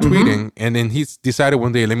promotional tweeting, and then he decided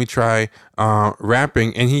one day, let me try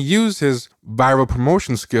rapping, and he used his viral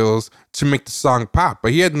promotion skills to make the song pop,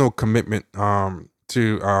 but he had no commitment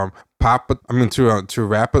to pop, but I mean to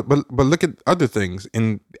rap, but look at other things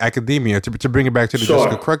in academia to bring it back to the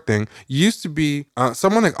Jessica Krug thing. Used to be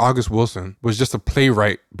someone like August Wilson was just a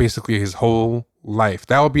playwright basically his whole life.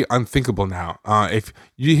 That would be unthinkable now. If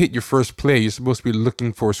you hit your first play, you're supposed to be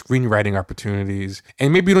looking for screenwriting opportunities,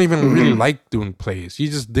 and maybe you don't even really like doing plays. You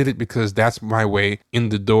just did it because that's my way in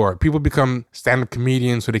the door. People become stand-up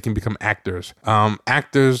comedians so they can become actors.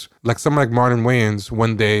 Actors like someone like Marlon Wayans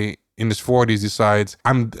one day in his 40s decides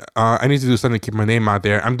I need to do something to keep my name out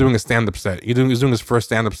there. I'm doing a stand-up set. He's doing his first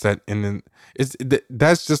stand-up set, and then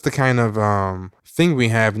that's just the kind of thing we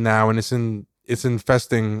have now, and it's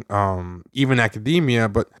infesting even academia.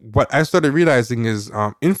 But what I started realizing is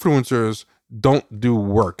influencers don't do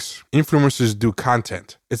works. Influencers do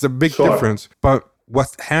content. It's a big difference. But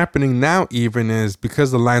what's happening now even is because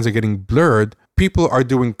the lines are getting blurred, people are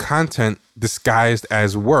doing content disguised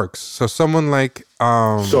as works. So someone like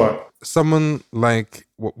someone like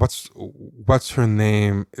what's her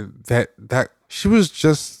name? That she was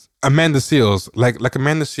just Amanda Seales. Like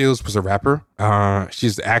Amanda Seales was a rapper.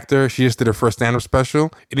 She's an actor. She just did her first stand-up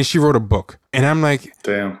special, and then she wrote a book. And I'm like,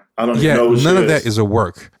 damn, I don't even know who she is. None of that is a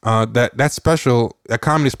work. That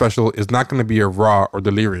comedy special is not going to be a Raw or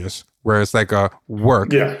Delirious, where it's like a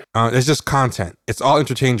work. Yeah. It's just content. It's all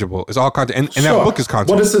interchangeable. It's all content. And that book is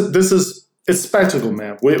content. Well, it's spectacle,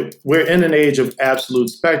 man. We're in an age of absolute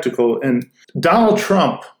spectacle. And Donald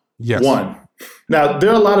Trump won. Now, there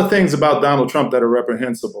are a lot of things about Donald Trump that are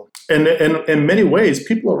reprehensible. And in many ways,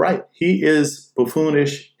 people are right. He is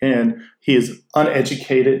buffoonish and he is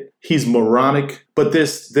uneducated. He's moronic. But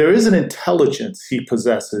there is an intelligence he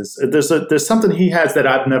possesses. There's something he has that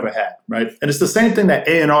I've never had, right? And it's the same thing that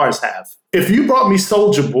A&Rs have. If you brought me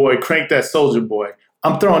Soulja Boy, Crank That Soulja Boy,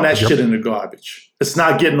 I'm throwing that shit in the garbage. It's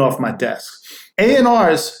not getting off my desk.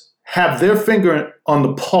 A&Rs have their finger on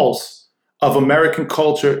the pulse of American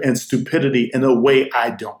culture and stupidity in a way I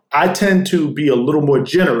don't. I tend to be a little more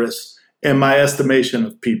generous in my estimation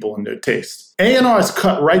of people and their taste. A&Rs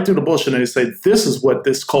cut right through the bullshit and they say, this is what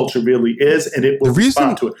this culture really is, and it will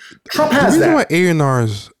respond to it. Trump has that. The reason why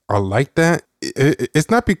A&Rs are like that, it's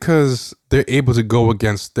not because they're able to go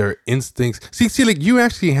against their instincts. See, like you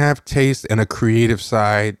actually have taste and a creative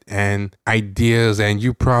side and ideas, and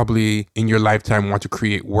you probably in your lifetime want to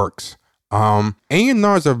create works.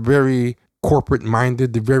 A&Rs are very corporate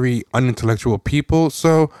minded. They're very unintellectual people,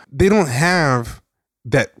 so they don't have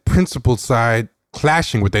that principled side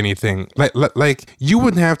clashing with anything. Like you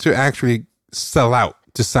wouldn't have to actually sell out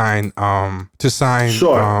to sign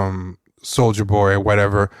Soulja Boy or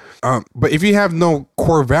whatever. But if you have no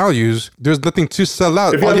core values, there's nothing to sell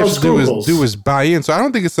out. All you have to do is buy in. So I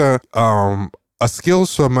don't think it's a skill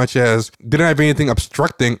so much as they don't have anything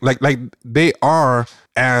obstructing. Like they are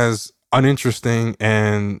as uninteresting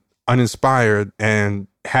and uninspired and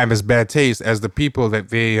have as bad taste as the people that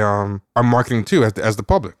they are marketing to as the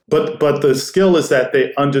public. But the skill is that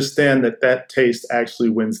they understand that taste actually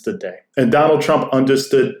wins the day. And Donald Trump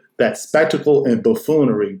understood that spectacle and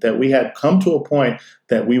buffoonery, that we had come to a point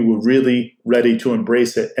that we were really ready to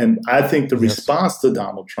embrace it. And I think the response to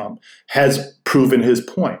Donald Trump has proven his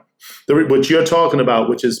point. What you're talking about,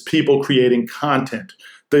 which is people creating content.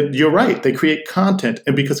 You're right, they create content.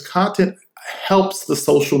 And because content helps the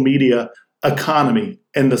social media economy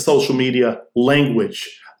and the social media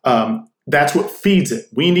language, that's what feeds it.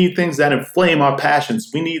 We need things that inflame our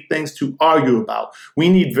passions. We need things to argue about. We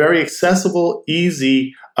need very accessible,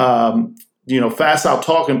 easy fast out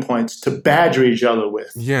talking points to badger each other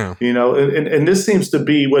with. Yeah. And this seems to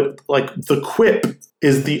be what, like, the quip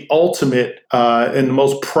is the ultimate and the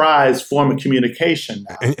most prized form of communication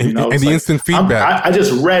now. And the instant feedback. I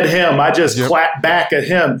just read him. I just clapped back at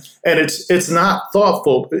him. And it's not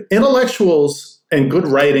thoughtful. Intellectuals and good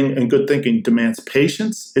writing and good thinking demands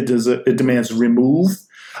patience. It demands remove.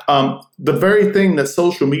 The very thing that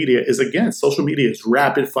social media is against. Social media is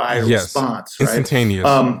rapid fire response, right? Instantaneous.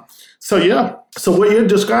 So what you're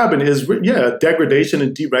describing is, degradation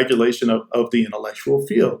and deregulation of the intellectual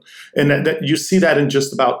field. And that you see that in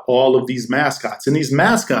just about all of these mascots. And these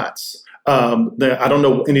mascots, I don't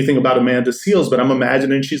know anything about Amanda Seales, but I'm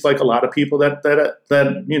imagining she's like a lot of people that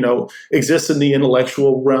exist in the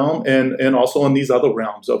intellectual realm and also in these other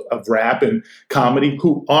realms of rap and comedy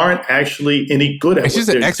who aren't actually any good at it. She's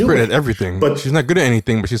an expert at everything. But she's not good at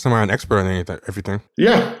anything, but she's somehow an expert at everything.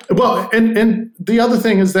 Yeah. Well, and the other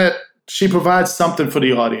thing is that she provides something for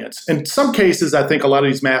the audience. In some cases, I think a lot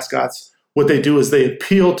of these mascots, what they do is they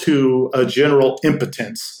appeal to a general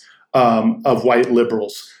impotence of white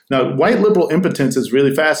liberals. Now, white liberal impotence is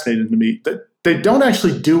really fascinating to me. They don't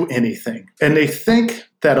actually do anything. And they think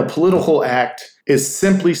that a political act is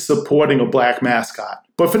simply supporting a black mascot.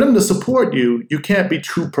 But for them to support you, you can't be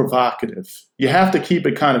too provocative. You have to keep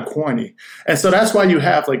it kind of corny. And so that's why you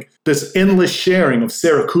have like this endless sharing of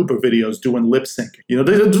Sarah Cooper videos doing lip syncing.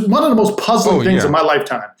 One of the most puzzling things of my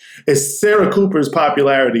lifetime is Sarah Cooper's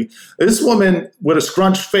popularity. This woman with a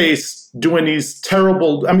scrunched face doing these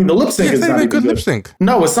terrible, the lip sync is not even good. Lip sync.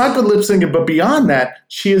 No, it's not good lip syncing. But beyond that,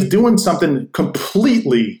 she is doing something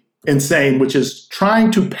completely insane, which is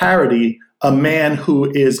trying to parody a man who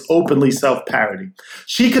is openly self-parody.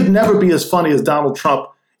 She could never be as funny as Donald Trump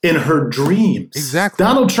in her dreams. Exactly.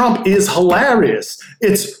 Donald Trump is hilarious.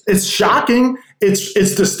 It's shocking.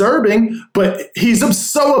 It's disturbing, but he's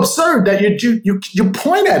so absurd that you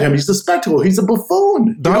point at him. He's a spectacle. He's a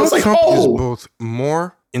buffoon. Donald Trump is both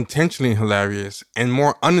more intentionally hilarious and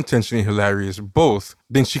more unintentionally hilarious, both,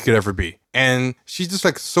 than she could ever be. And she's just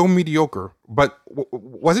like so mediocre. But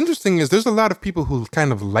what's interesting is there's a lot of people who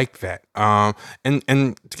kind of like that. And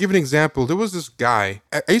to give an example, there was this guy.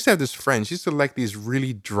 I used to have this friend. She used to like these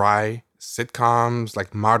really dry sitcoms,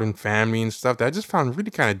 like Modern Family and stuff that I just found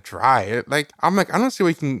really kind of dry. I'm like, I don't see why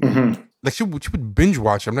you can. Mm-hmm. Like she would binge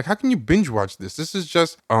watch it. I'm like, how can you binge watch this? This is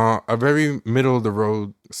just a very middle of the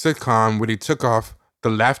road sitcom where they took off the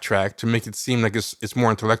laugh track to make it seem like it's more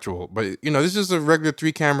intellectual. But this is a regular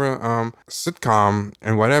 3-camera sitcom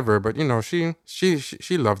and whatever. But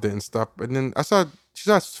she loved it and stuff. And then she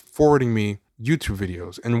started forwarding me YouTube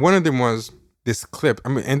videos, and one of them was this clip.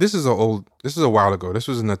 And this is a while ago. This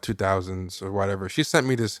was in the 2000s or whatever. She sent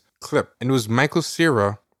me this clip, and it was Michael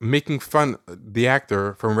Cera making fun, the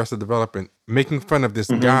actor from Arrested Development, making fun of this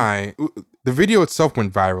guy. The video itself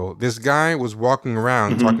went viral. This guy was walking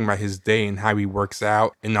around talking about his day and how he works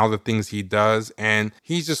out and all the things he does. And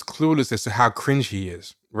he's just clueless as to how cringe he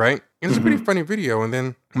is, right? And it's a pretty funny video. And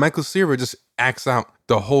then Michael Cera just acts out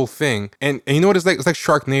the whole thing. And you know what it's like? It's like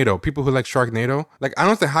Sharknado. People who like Sharknado. Like, I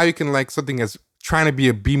don't know how you can like something as trying to be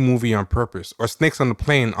a B movie on purpose, or Snakes on the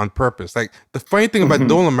Plane on purpose. Like, the funny thing about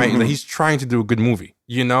Dolomite is that he's trying to do a good movie,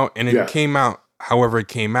 and it came out however it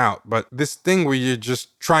came out. But this thing where you're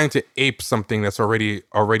just trying to ape something that's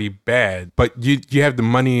already bad, but you have the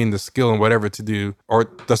money and the skill and whatever to do, or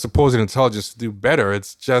the supposed intelligence to do better.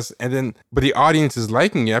 It's just, but the audience is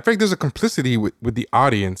liking it. I feel like there's a complicity with the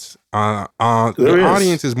audience. The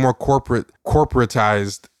audience is more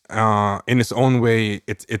corporatized in its own way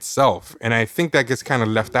itself. And I think that gets kind of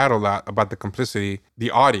left out a lot about the complicity, the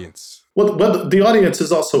audience. Well, the audience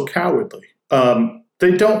is also cowardly.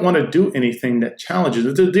 They don't want to do anything that challenges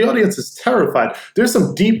it. The audience is terrified. There's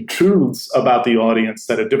some deep truths about the audience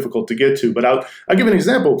that are difficult to get to. But I'll give an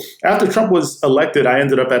example. After Trump was elected, I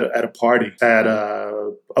ended up at a party that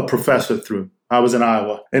a professor threw. I was in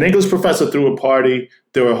Iowa. An English professor threw a party.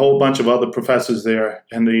 There were a whole bunch of other professors there.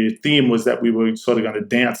 And the theme was that we were sort of going to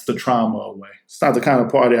dance the trauma away. It's not the kind of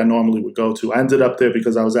party I normally would go to. I ended up there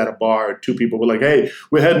because I was at a bar. 2 people were like, hey,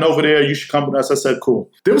 we're heading over there. You should come with us. I said, cool.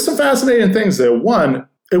 There were some fascinating things there. One,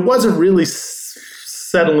 it wasn't really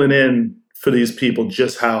settling in for these people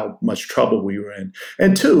just how much trouble we were in.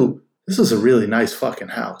 And 2, this is a really nice fucking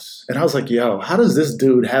house. And I was like, yo, how does this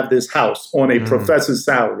dude have this house on a professor's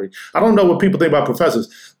salary? I don't know what people think about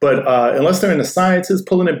professors, but unless they're in the sciences,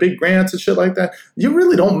 pulling in big grants and shit like that, you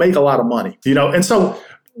really don't make a lot of money, And so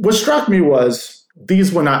what struck me was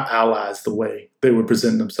these were not allies the way they were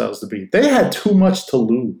presenting themselves to be. They had too much to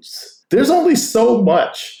lose. There's only so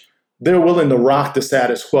much they're willing to rock the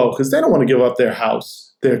status quo because they don't want to give up their house.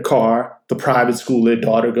 their car, the private school their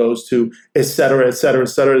daughter goes to, et cetera, et cetera, et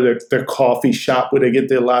cetera, their coffee shop where they get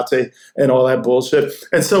their latte and all that bullshit.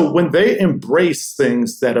 And so when they embrace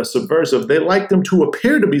things that are subversive, they like them to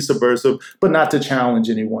appear to be subversive, but not to challenge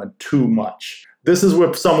anyone too much. This is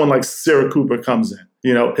where someone like Sarah Cooper comes in.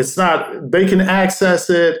 It's not, they can access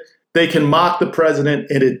it, they can mock the president,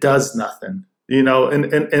 and it does nothing.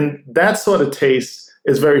 And that sort of taste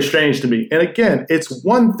is very strange to me. And again, it's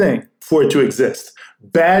one thing for it to exist.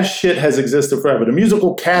 Bad shit has existed forever. The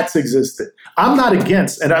musical Cats existed. I'm not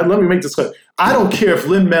against, and let me make this clear, I don't care if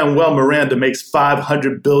Lin-Manuel Miranda makes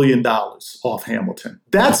 $500 billion off Hamilton.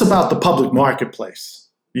 That's about the public marketplace.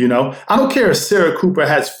 I don't care if Sarah Cooper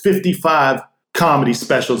has 55 comedy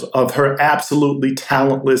specials of her absolutely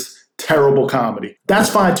talentless, terrible comedy. That's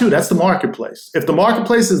fine too. That's the marketplace. If the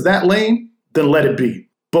marketplace is that lame, then let it be.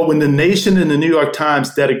 But when The Nation and the New York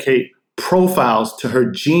Times dedicate profiles to her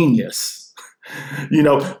genius,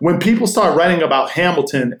 when people start writing about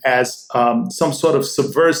Hamilton as some sort of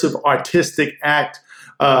subversive artistic act,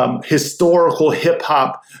 historical hip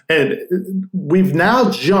hop, and we've now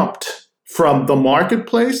jumped from the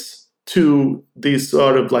marketplace to these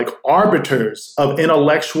sort of like arbiters of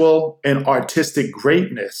intellectual and artistic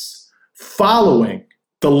greatness following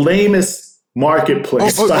the lamest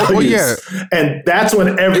marketplace values. And that's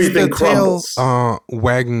when everything crumbles.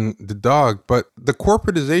 Wagging the dog, but the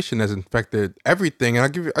corporatization has infected everything. And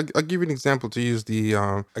I'll give you an example to use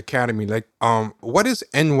the academy. Like, what is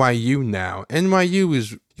NYU now? NYU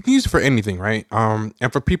is, you can use it for anything, right?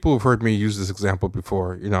 And for people who've heard me use this example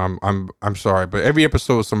before, I'm sorry, but every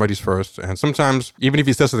episode is somebody's first, and sometimes even if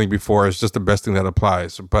you said something before, it's just the best thing that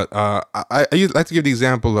applies. But I like to give the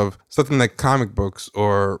example of something like comic books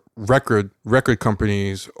or record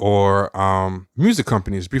companies or music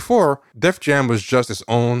companies. Before, Def Jam was just its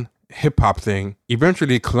own hip hop thing.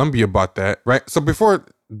 Eventually, Columbia bought that, right? So before,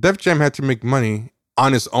 Def Jam had to make money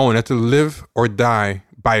on its own, it had to live or die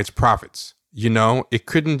by its profits. It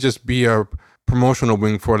couldn't just be a promotional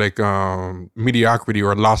wing for like Mediocrity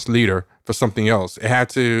or Lost Leader for something else. It had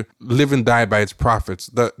to live and die by its profits.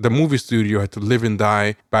 The movie studio had to live and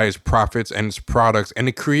die by its profits and its products, and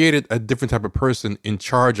it created a different type of person in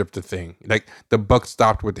charge of the thing. Like, the buck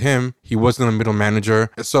stopped with him. He wasn't a middle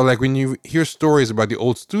manager. So like when you hear stories about the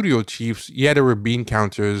old studio chiefs, yeah, there were bean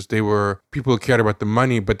counters. They were people who cared about the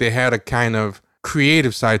money, but they had a kind of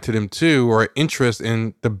creative side to them too, or interest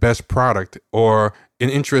in the best product, or an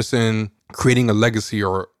interest in creating a legacy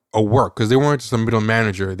or a work, because they weren't just a middle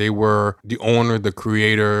manager. They were the owner, the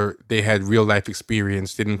creator. They had real life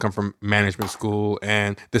experience. They didn't come from management school.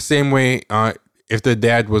 And the same way, if the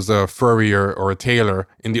dad was a furrier or a tailor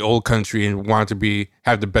in the old country and wanted to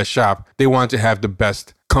have the best shop, they wanted to have the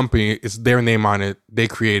best company. It's their name on it. They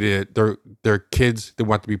created it. Their kids, they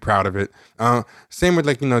want to be proud of it. Same with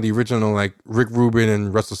the original like Rick Rubin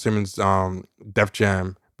and Russell Simmons Def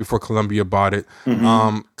Jam before Columbia bought it.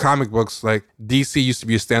 Mm-hmm. Comic books, like DC used to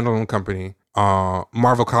be a standalone company.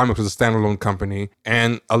 Marvel Comics was a standalone company,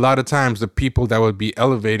 and a lot of times the people that would be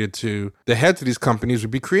elevated to the heads of these companies would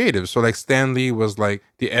be creative. So like Stan Lee was like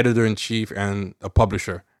the editor-in-chief and a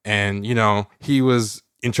publisher, and he was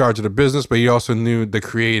in charge of the business, but he also knew the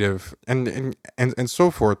creative and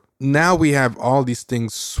so forth. Now we have all these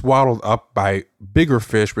things swallowed up by bigger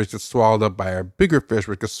fish, which is swallowed up by a bigger fish,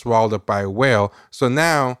 which is swallowed up by a whale. So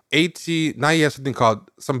now you have something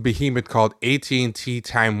called, some behemoth called AT&T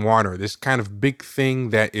Time Warner, this kind of big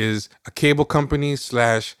thing that is a cable company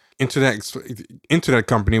 / internet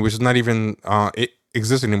company, which is not even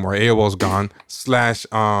exists anymore. AOL's gone.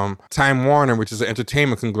 / Time Warner, which is an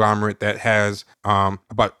entertainment conglomerate that has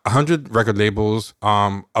about 100 record labels,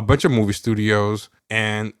 a bunch of movie studios,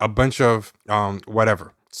 and a bunch of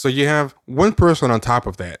whatever. So you have one person on top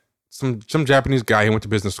of that, some Japanese guy who went to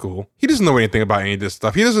business school. He doesn't know anything about any of this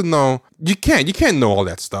stuff. He doesn't know. You can't know all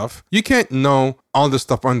that stuff. You can't know all this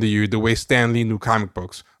stuff under you the way Stan Lee knew comic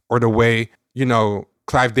books, or the way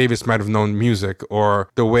Clive Davis might have known music, or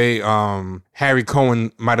the way Harry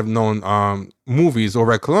Cohen might have known movies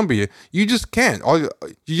over at Columbia. You just can't. All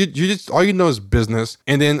you know is business,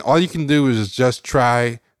 and then all you can do is just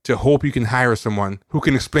try to hope you can hire someone who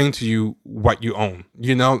can explain to you what you own.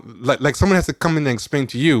 Like someone has to come in and explain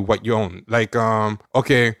to you what you own. Like,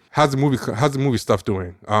 okay, how's the movie stuff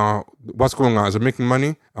doing? What's going on? Is it making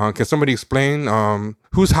money? Can somebody explain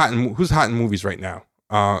who's hot in movies right now?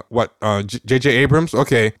 J.J. Abrams?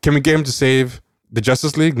 Okay, can we get him to save The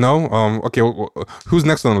Justice League? No. Okay. Who's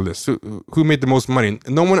next on the list? Who made the most money?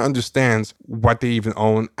 No one understands what they even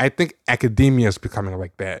own. I think academia is becoming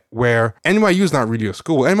like that, where NYU is not really a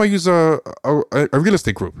school. NYU is a real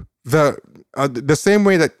estate group. The same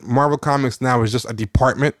way that Marvel Comics now is just a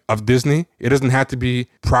department of Disney. It doesn't have to be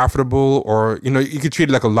profitable, or you could treat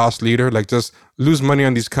it like a lost leader, like just lose money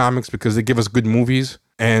on these comics because they give us good movies,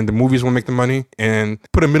 and the movies will make the money, and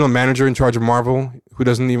put a middle manager in charge of Marvel who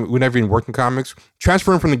never even worked in comics.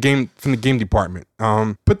 Transfer him from the game department.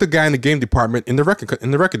 Put the guy in the game department in the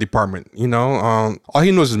record department. All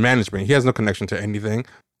he knows is management. He has no connection to anything.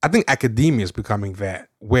 I think academia is becoming that,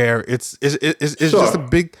 where it's just a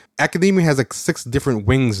big. Academia has like 6 different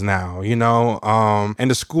wings now, and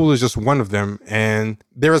the school is just one of them, and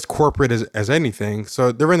they're as corporate as anything.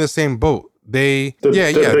 So they're in the same boat. They're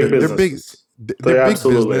big. They're big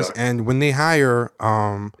business, and when they hire,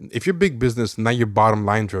 if you're big business, now you're bottom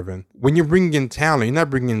line driven. When you're bringing in talent, you're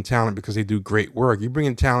not bringing in talent because they do great work. You bring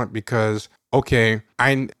in talent because, okay,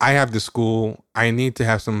 I have this school. I need to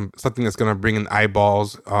have something that's gonna bring in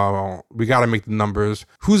eyeballs. We gotta make the numbers.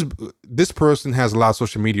 This person has a lot of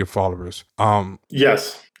social media followers.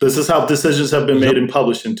 Yes, this is how decisions have been made and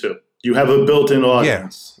published into. You have a built-in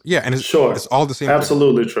audience. Yeah, and it's all the same.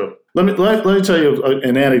 Absolutely true. Let me tell you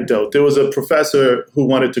an anecdote. There was a professor who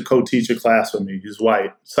wanted to co-teach a class with me. He's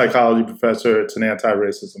white, psychology professor. It's an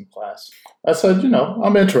anti-racism class. I said,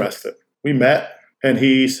 I'm interested. We met, and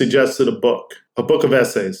he suggested a book of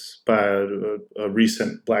essays by a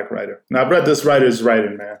recent Black writer. Now, I've read this writer's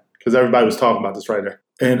writing, man, because everybody was talking about this writer.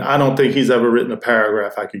 And I don't think he's ever written a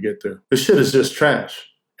paragraph I could get through. This shit is just trash.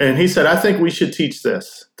 And he said, I think we should teach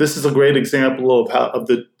this. This is a great example of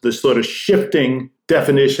the sort of shifting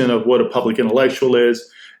definition of what a public intellectual is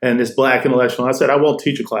and this Black intellectual. And I said, I won't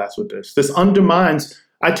teach a class with this. This undermines,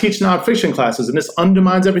 I teach nonfiction classes, and this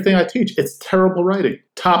undermines everything I teach. It's terrible writing,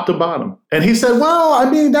 top to bottom. And he said, well, I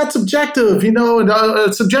mean, that's subjective, and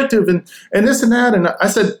it's subjective and this and that. And I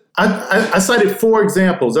said, I cited 4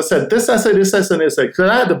 examples. I said, this essay, and this essay, because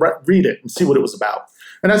I had to read it and see what it was about.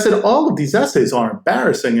 And I said, all of these essays are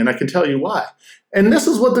embarrassing, and I can tell you why. And this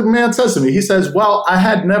is what the man says to me. He says, well, I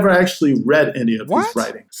had never actually read any of his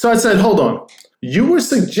writing. So I said, hold on. You were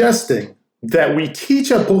suggesting that we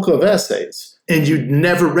teach a book of essays, and you'd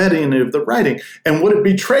never read any of the writing. And what it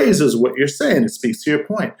betrays is what you're saying. It speaks to your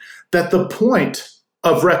point, that the point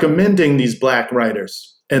of recommending these Black writers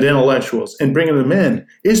and intellectuals and bringing them in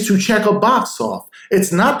is to check a box off.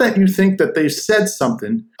 It's not that you think that they've said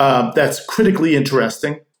something that's critically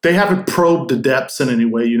interesting. They haven't probed the depths in any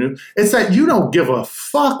way, It's that you don't give a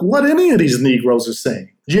fuck what any of these Negroes are saying.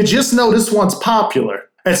 You just know this one's popular.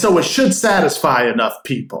 And so it should satisfy enough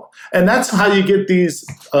people. And that's how you get these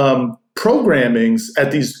programmings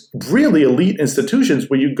at these really elite institutions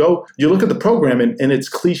where you look at the program and it's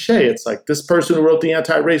cliche. It's like this person who wrote the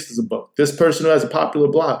anti-racism book, this person who has a popular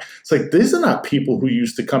blog. It's like, these are not people who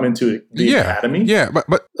used to come into the academy. Yeah, but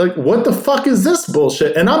like, what the fuck is this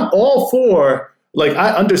bullshit? And I'm all for, like, I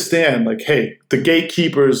understand, like, hey, the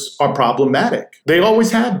gatekeepers are problematic. They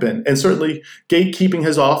always have been. And certainly gatekeeping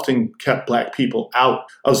has often kept Black people out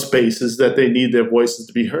of spaces that they need their voices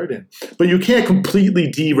to be heard in. But you can't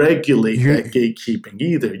completely deregulate that gatekeeping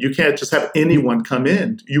either. You can't just have anyone come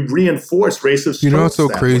in. You reinforce racist tropes. What's so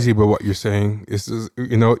crazy about what you're saying is,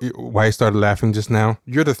 why I started laughing just now?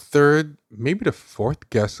 You're the 3rd, maybe the 4th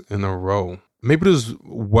guest in a row. Maybe there's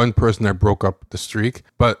one person that broke up the streak,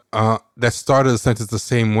 but that started the sentence the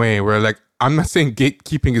same way, where, like, I'm not saying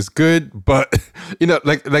gatekeeping is good, but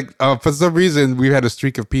for some reason we've had a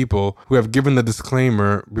streak of people who have given the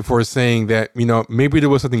disclaimer before saying that maybe there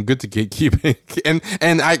was something good to gatekeeping, and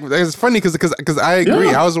it's funny because I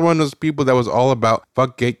agree. Yeah. I was one of those people that was all about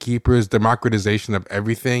fuck gatekeepers, democratization of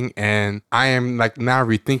everything, and I am like now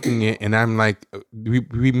rethinking it, and I'm like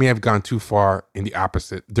we may have gone too far in the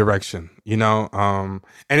opposite direction. And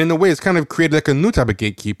in a way, it's kind of created like a new type of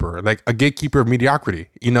gatekeeper, like a gatekeeper of mediocrity.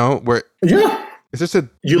 Where it's just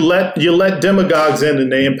you let demagogues in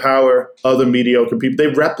and they empower other mediocre people.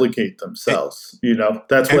 They replicate themselves.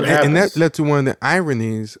 That's what happens. And that led to one of the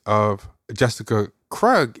ironies of Jessica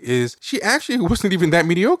Krug is she actually wasn't even that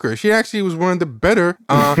mediocre. She actually was one of the better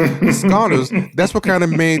scholars. That's what kind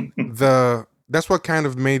of made the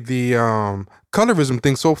colorism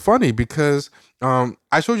thing so funny, because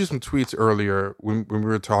I showed you some tweets earlier when we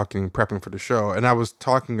were prepping for the show, and I was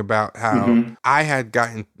talking about how I had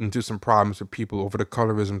gotten into some problems with people over the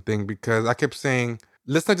colorism thing, because I kept saying,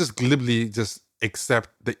 let's not just glibly just accept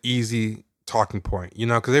the easy talking point,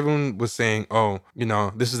 because everyone was saying,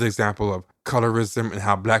 this is the example of colorism and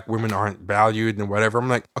how Black women aren't valued and whatever. I'm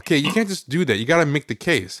like, okay, you can't just do that. You got to make the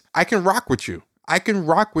case. I can rock with you.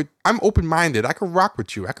 I'm open-minded. I can rock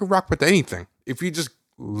with you. I can rock with anything. If you just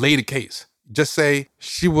lay the case, just say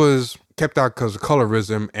she was kept out because of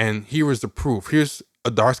colorism, and here is the proof. Here's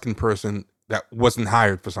a dark-skinned person that wasn't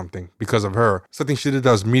hired for something because of her. Something she did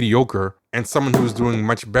that was mediocre, and someone who was doing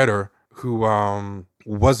much better who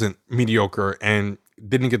wasn't mediocre and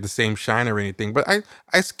didn't get the same shine or anything. But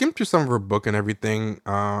I skimmed through some of her book and everything.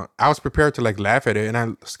 I was prepared to like laugh at it, and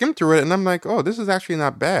I skimmed through it, and I'm like, oh, this is actually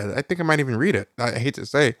not bad. I think I might even read it. I hate to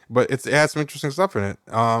say, but it has some interesting stuff in it.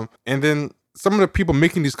 And then some of the people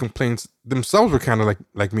making these complaints themselves were kind of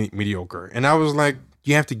like mediocre, and I was like,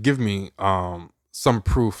 you have to give me some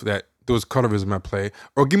proof that there was colorism at play,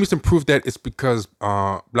 or give me some proof that it's because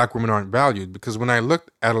black women aren't valued. Because when I looked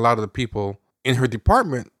at a lot of the people in her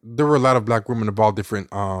department, there were a lot of black women of all different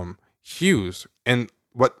hues. And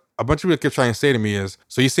what a bunch of people kept trying to say to me is,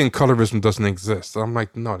 so you're saying colorism doesn't exist? So I'm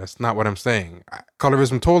like, no, that's not what I'm saying.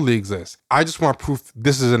 Colorism totally exists. I just want proof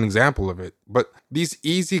this is an example of it. But these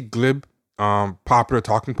easy, glib, popular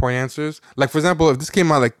talking point answers, like for example, if this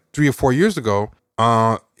came out like 3 or 4 years ago,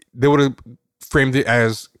 they would have framed it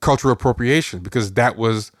as cultural appropriation, because that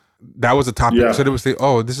was a topic. Yeah. So they would say,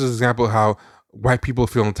 oh, this is an example of how white people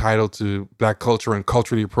feel entitled to black culture and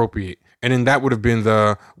culturally appropriate. And then that would have been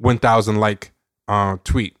the 1,000 like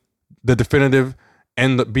tweet, the definitive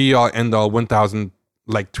and the be all end all 1,000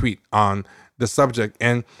 like tweet on the subject.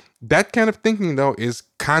 And that kind of thinking though is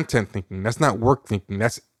content thinking. That's not work thinking.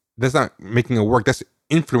 That's not making it work. That's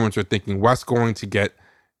influencer thinking. What's going to get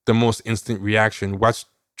the most instant reaction? What's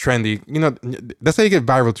trendy? You know, that's how you get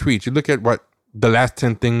viral tweets. You look at what the last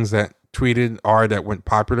 10 things that tweeted are that went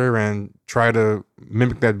popular and try to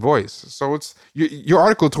mimic that voice. So it's your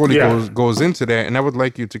article totally goes into that, and I would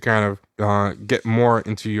like you to kind of get more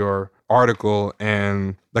into your article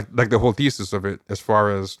and like the whole thesis of it, as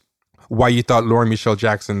far as why you thought Lauren Michelle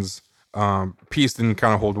Jackson's piece didn't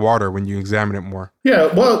kind of hold water when you examine it more. Yeah,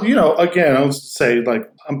 well, you know, again, I would say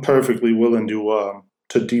like I'm perfectly willing to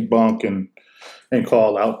debunk and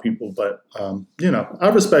call out people. But, you know, I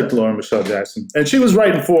respect Lauren Michelle Jackson. And she was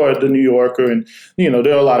writing for The New Yorker. And, you know,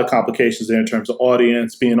 there are a lot of complications there in terms of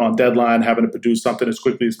audience, being on deadline, having to produce something as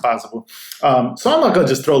quickly as possible. So I'm not going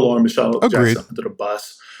to just throw Lauren Michelle Jackson under the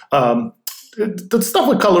bus. The stuff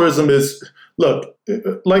with colorism is, look,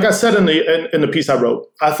 like I said in the piece I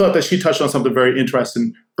wrote, I thought that she touched on something very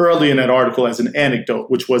interesting early in that article as an anecdote,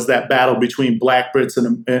 which was that battle between Black Brits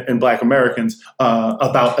and Black Americans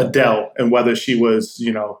about Adele and whether she was,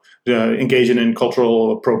 you know, engaging in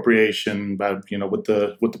cultural appropriation by, you know, with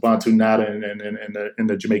the Bantu Nada and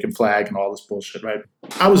the Jamaican flag and all this bullshit, right?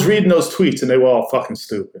 I was reading those tweets and they were all fucking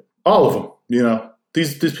stupid. All of them, you know.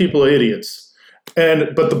 These people are idiots.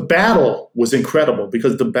 But the battle was incredible,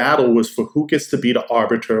 because the battle was for who gets to be the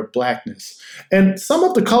arbiter of blackness. And some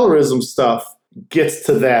of the colorism stuff gets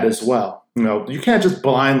to that as well. You know, you can't just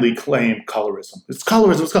blindly claim colorism. It's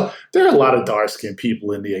colorism. There are a lot of dark-skinned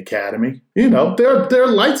people in the academy. You know, there are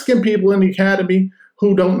light-skinned people in the academy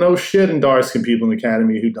who don't know shit, and dark-skinned people in the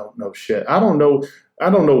academy who don't know shit. I don't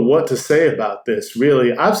know what to say about this,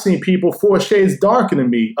 really. I've seen people 4 shades darker than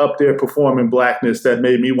me up there performing blackness that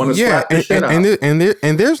made me want to slap the shit out.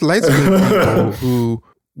 And there's light-skinned people who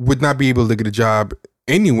would not be able to get a job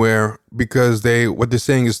anywhere because what they're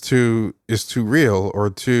saying is too real, or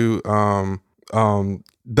too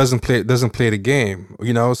doesn't play the game,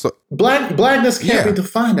 you know. So blackness can't be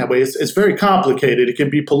defined that way. It's very complicated. It can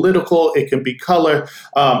be political, it can be color,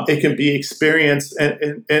 it can be experience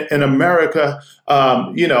in America.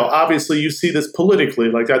 You know, obviously you see this politically.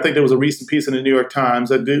 Like, I think there was a recent piece in the New York Times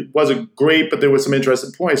that wasn't great, but there were some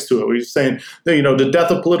interesting points to it, where you're saying that, you know, the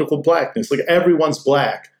death of political blackness. Like, everyone's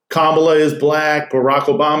black. Kamala is black, Barack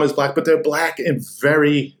Obama is black, but they're black in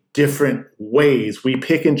very different ways. We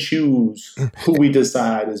pick and choose who we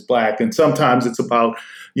decide is black. And sometimes it's about,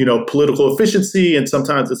 you know, political efficiency, and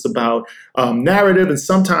sometimes it's about narrative, and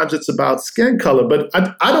sometimes it's about skin color. But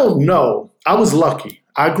I don't know. I was lucky.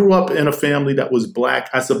 I grew up in a family that was black,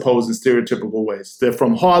 I suppose, in stereotypical ways. They're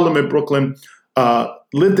from Harlem and Brooklyn,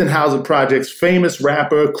 lived in housing projects, famous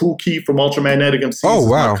rapper, Kool Keith from Ultramagnetic MCs. Oh,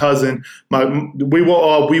 wow. My cousin. We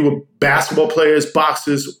were basketball players,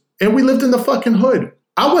 boxers, and we lived in the fucking hood.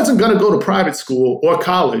 I wasn't going to go to private school or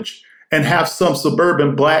college and have some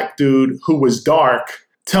suburban black dude who was dark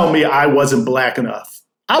tell me I wasn't black enough.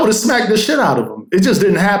 I would have smacked the shit out of him. It just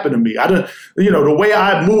didn't happen to me. The way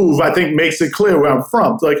I move, I think, makes it clear where I'm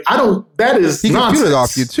from. Like, that is nonsense. He computed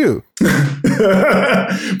off you too.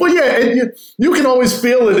 Well, yeah, and you can always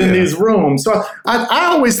feel it in these rooms. So I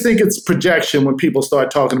always think it's projection when people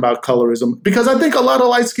start talking about colorism, because I think a lot of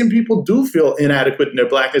light-skinned people do feel inadequate in their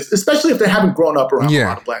blackness, especially if they haven't grown up around a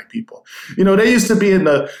lot of black people. You know, they used to be in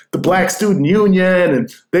the Black Student Union,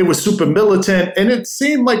 and they were super militant, and it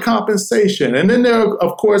seemed like compensation. And then there,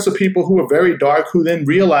 of course, are people who are very dark who then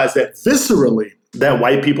realize that viscerally that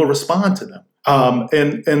white people respond to them.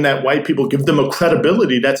 And that white people give them a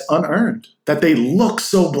credibility that's unearned, that they look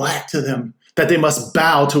so black to them, that they must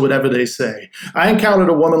bow to whatever they say. I encountered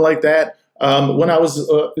a woman like that when I was,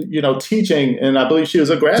 teaching, and I believe she was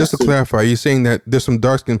a grad student. Just to clarify, you're saying that there's some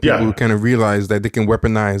dark-skinned people who kind of realize that they can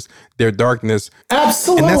weaponize their darkness.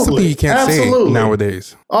 Absolutely. And that's something you can't say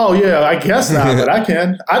nowadays. Oh, yeah, I guess not, but I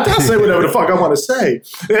can. I say whatever the fuck I want to say.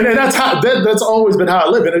 And that's always been how I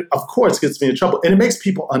live. And it, of course, gets me in trouble. And it makes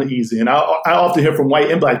people uneasy. And I often hear from white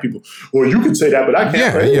and black people, well, you can say that, but I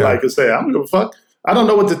can't. I can say, I don't give a fuck. I don't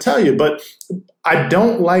know what to tell you. But I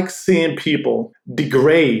don't like seeing people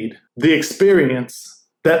degrade the experience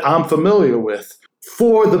that I'm familiar with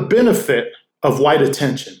for the benefit of white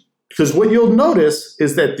attention. Because what you'll notice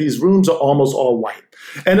is that these rooms are almost all white.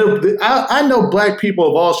 And I know black people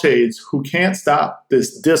of all shades who can't stop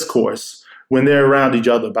this discourse when they're around each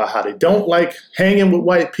other about how they don't like hanging with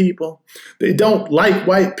white people. They don't like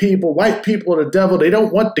white people. White people are the devil. They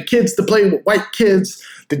don't want the kids to play with white kids.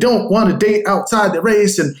 They don't want to date outside the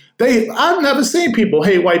race. And I've never seen people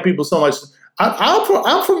hate white people so much.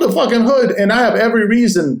 I'm from the fucking hood, and I have every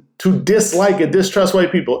reason to dislike and distrust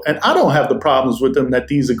white people. And I don't have the problems with them that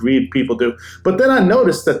these aggrieved people do. But then I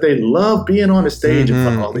noticed that they love being on the stage in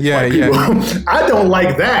front of all these white people. I don't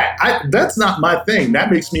like that. That's not my thing.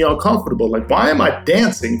 That makes me uncomfortable. Like, why am I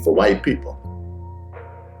dancing for white people?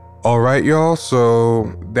 All right, y'all.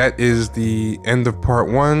 So that is the end of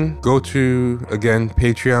part 1. Go to, again,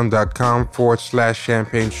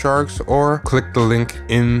 patreon.com/Champagne Sharks, or click the link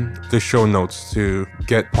in the show notes to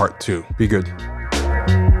get part 2. Be good.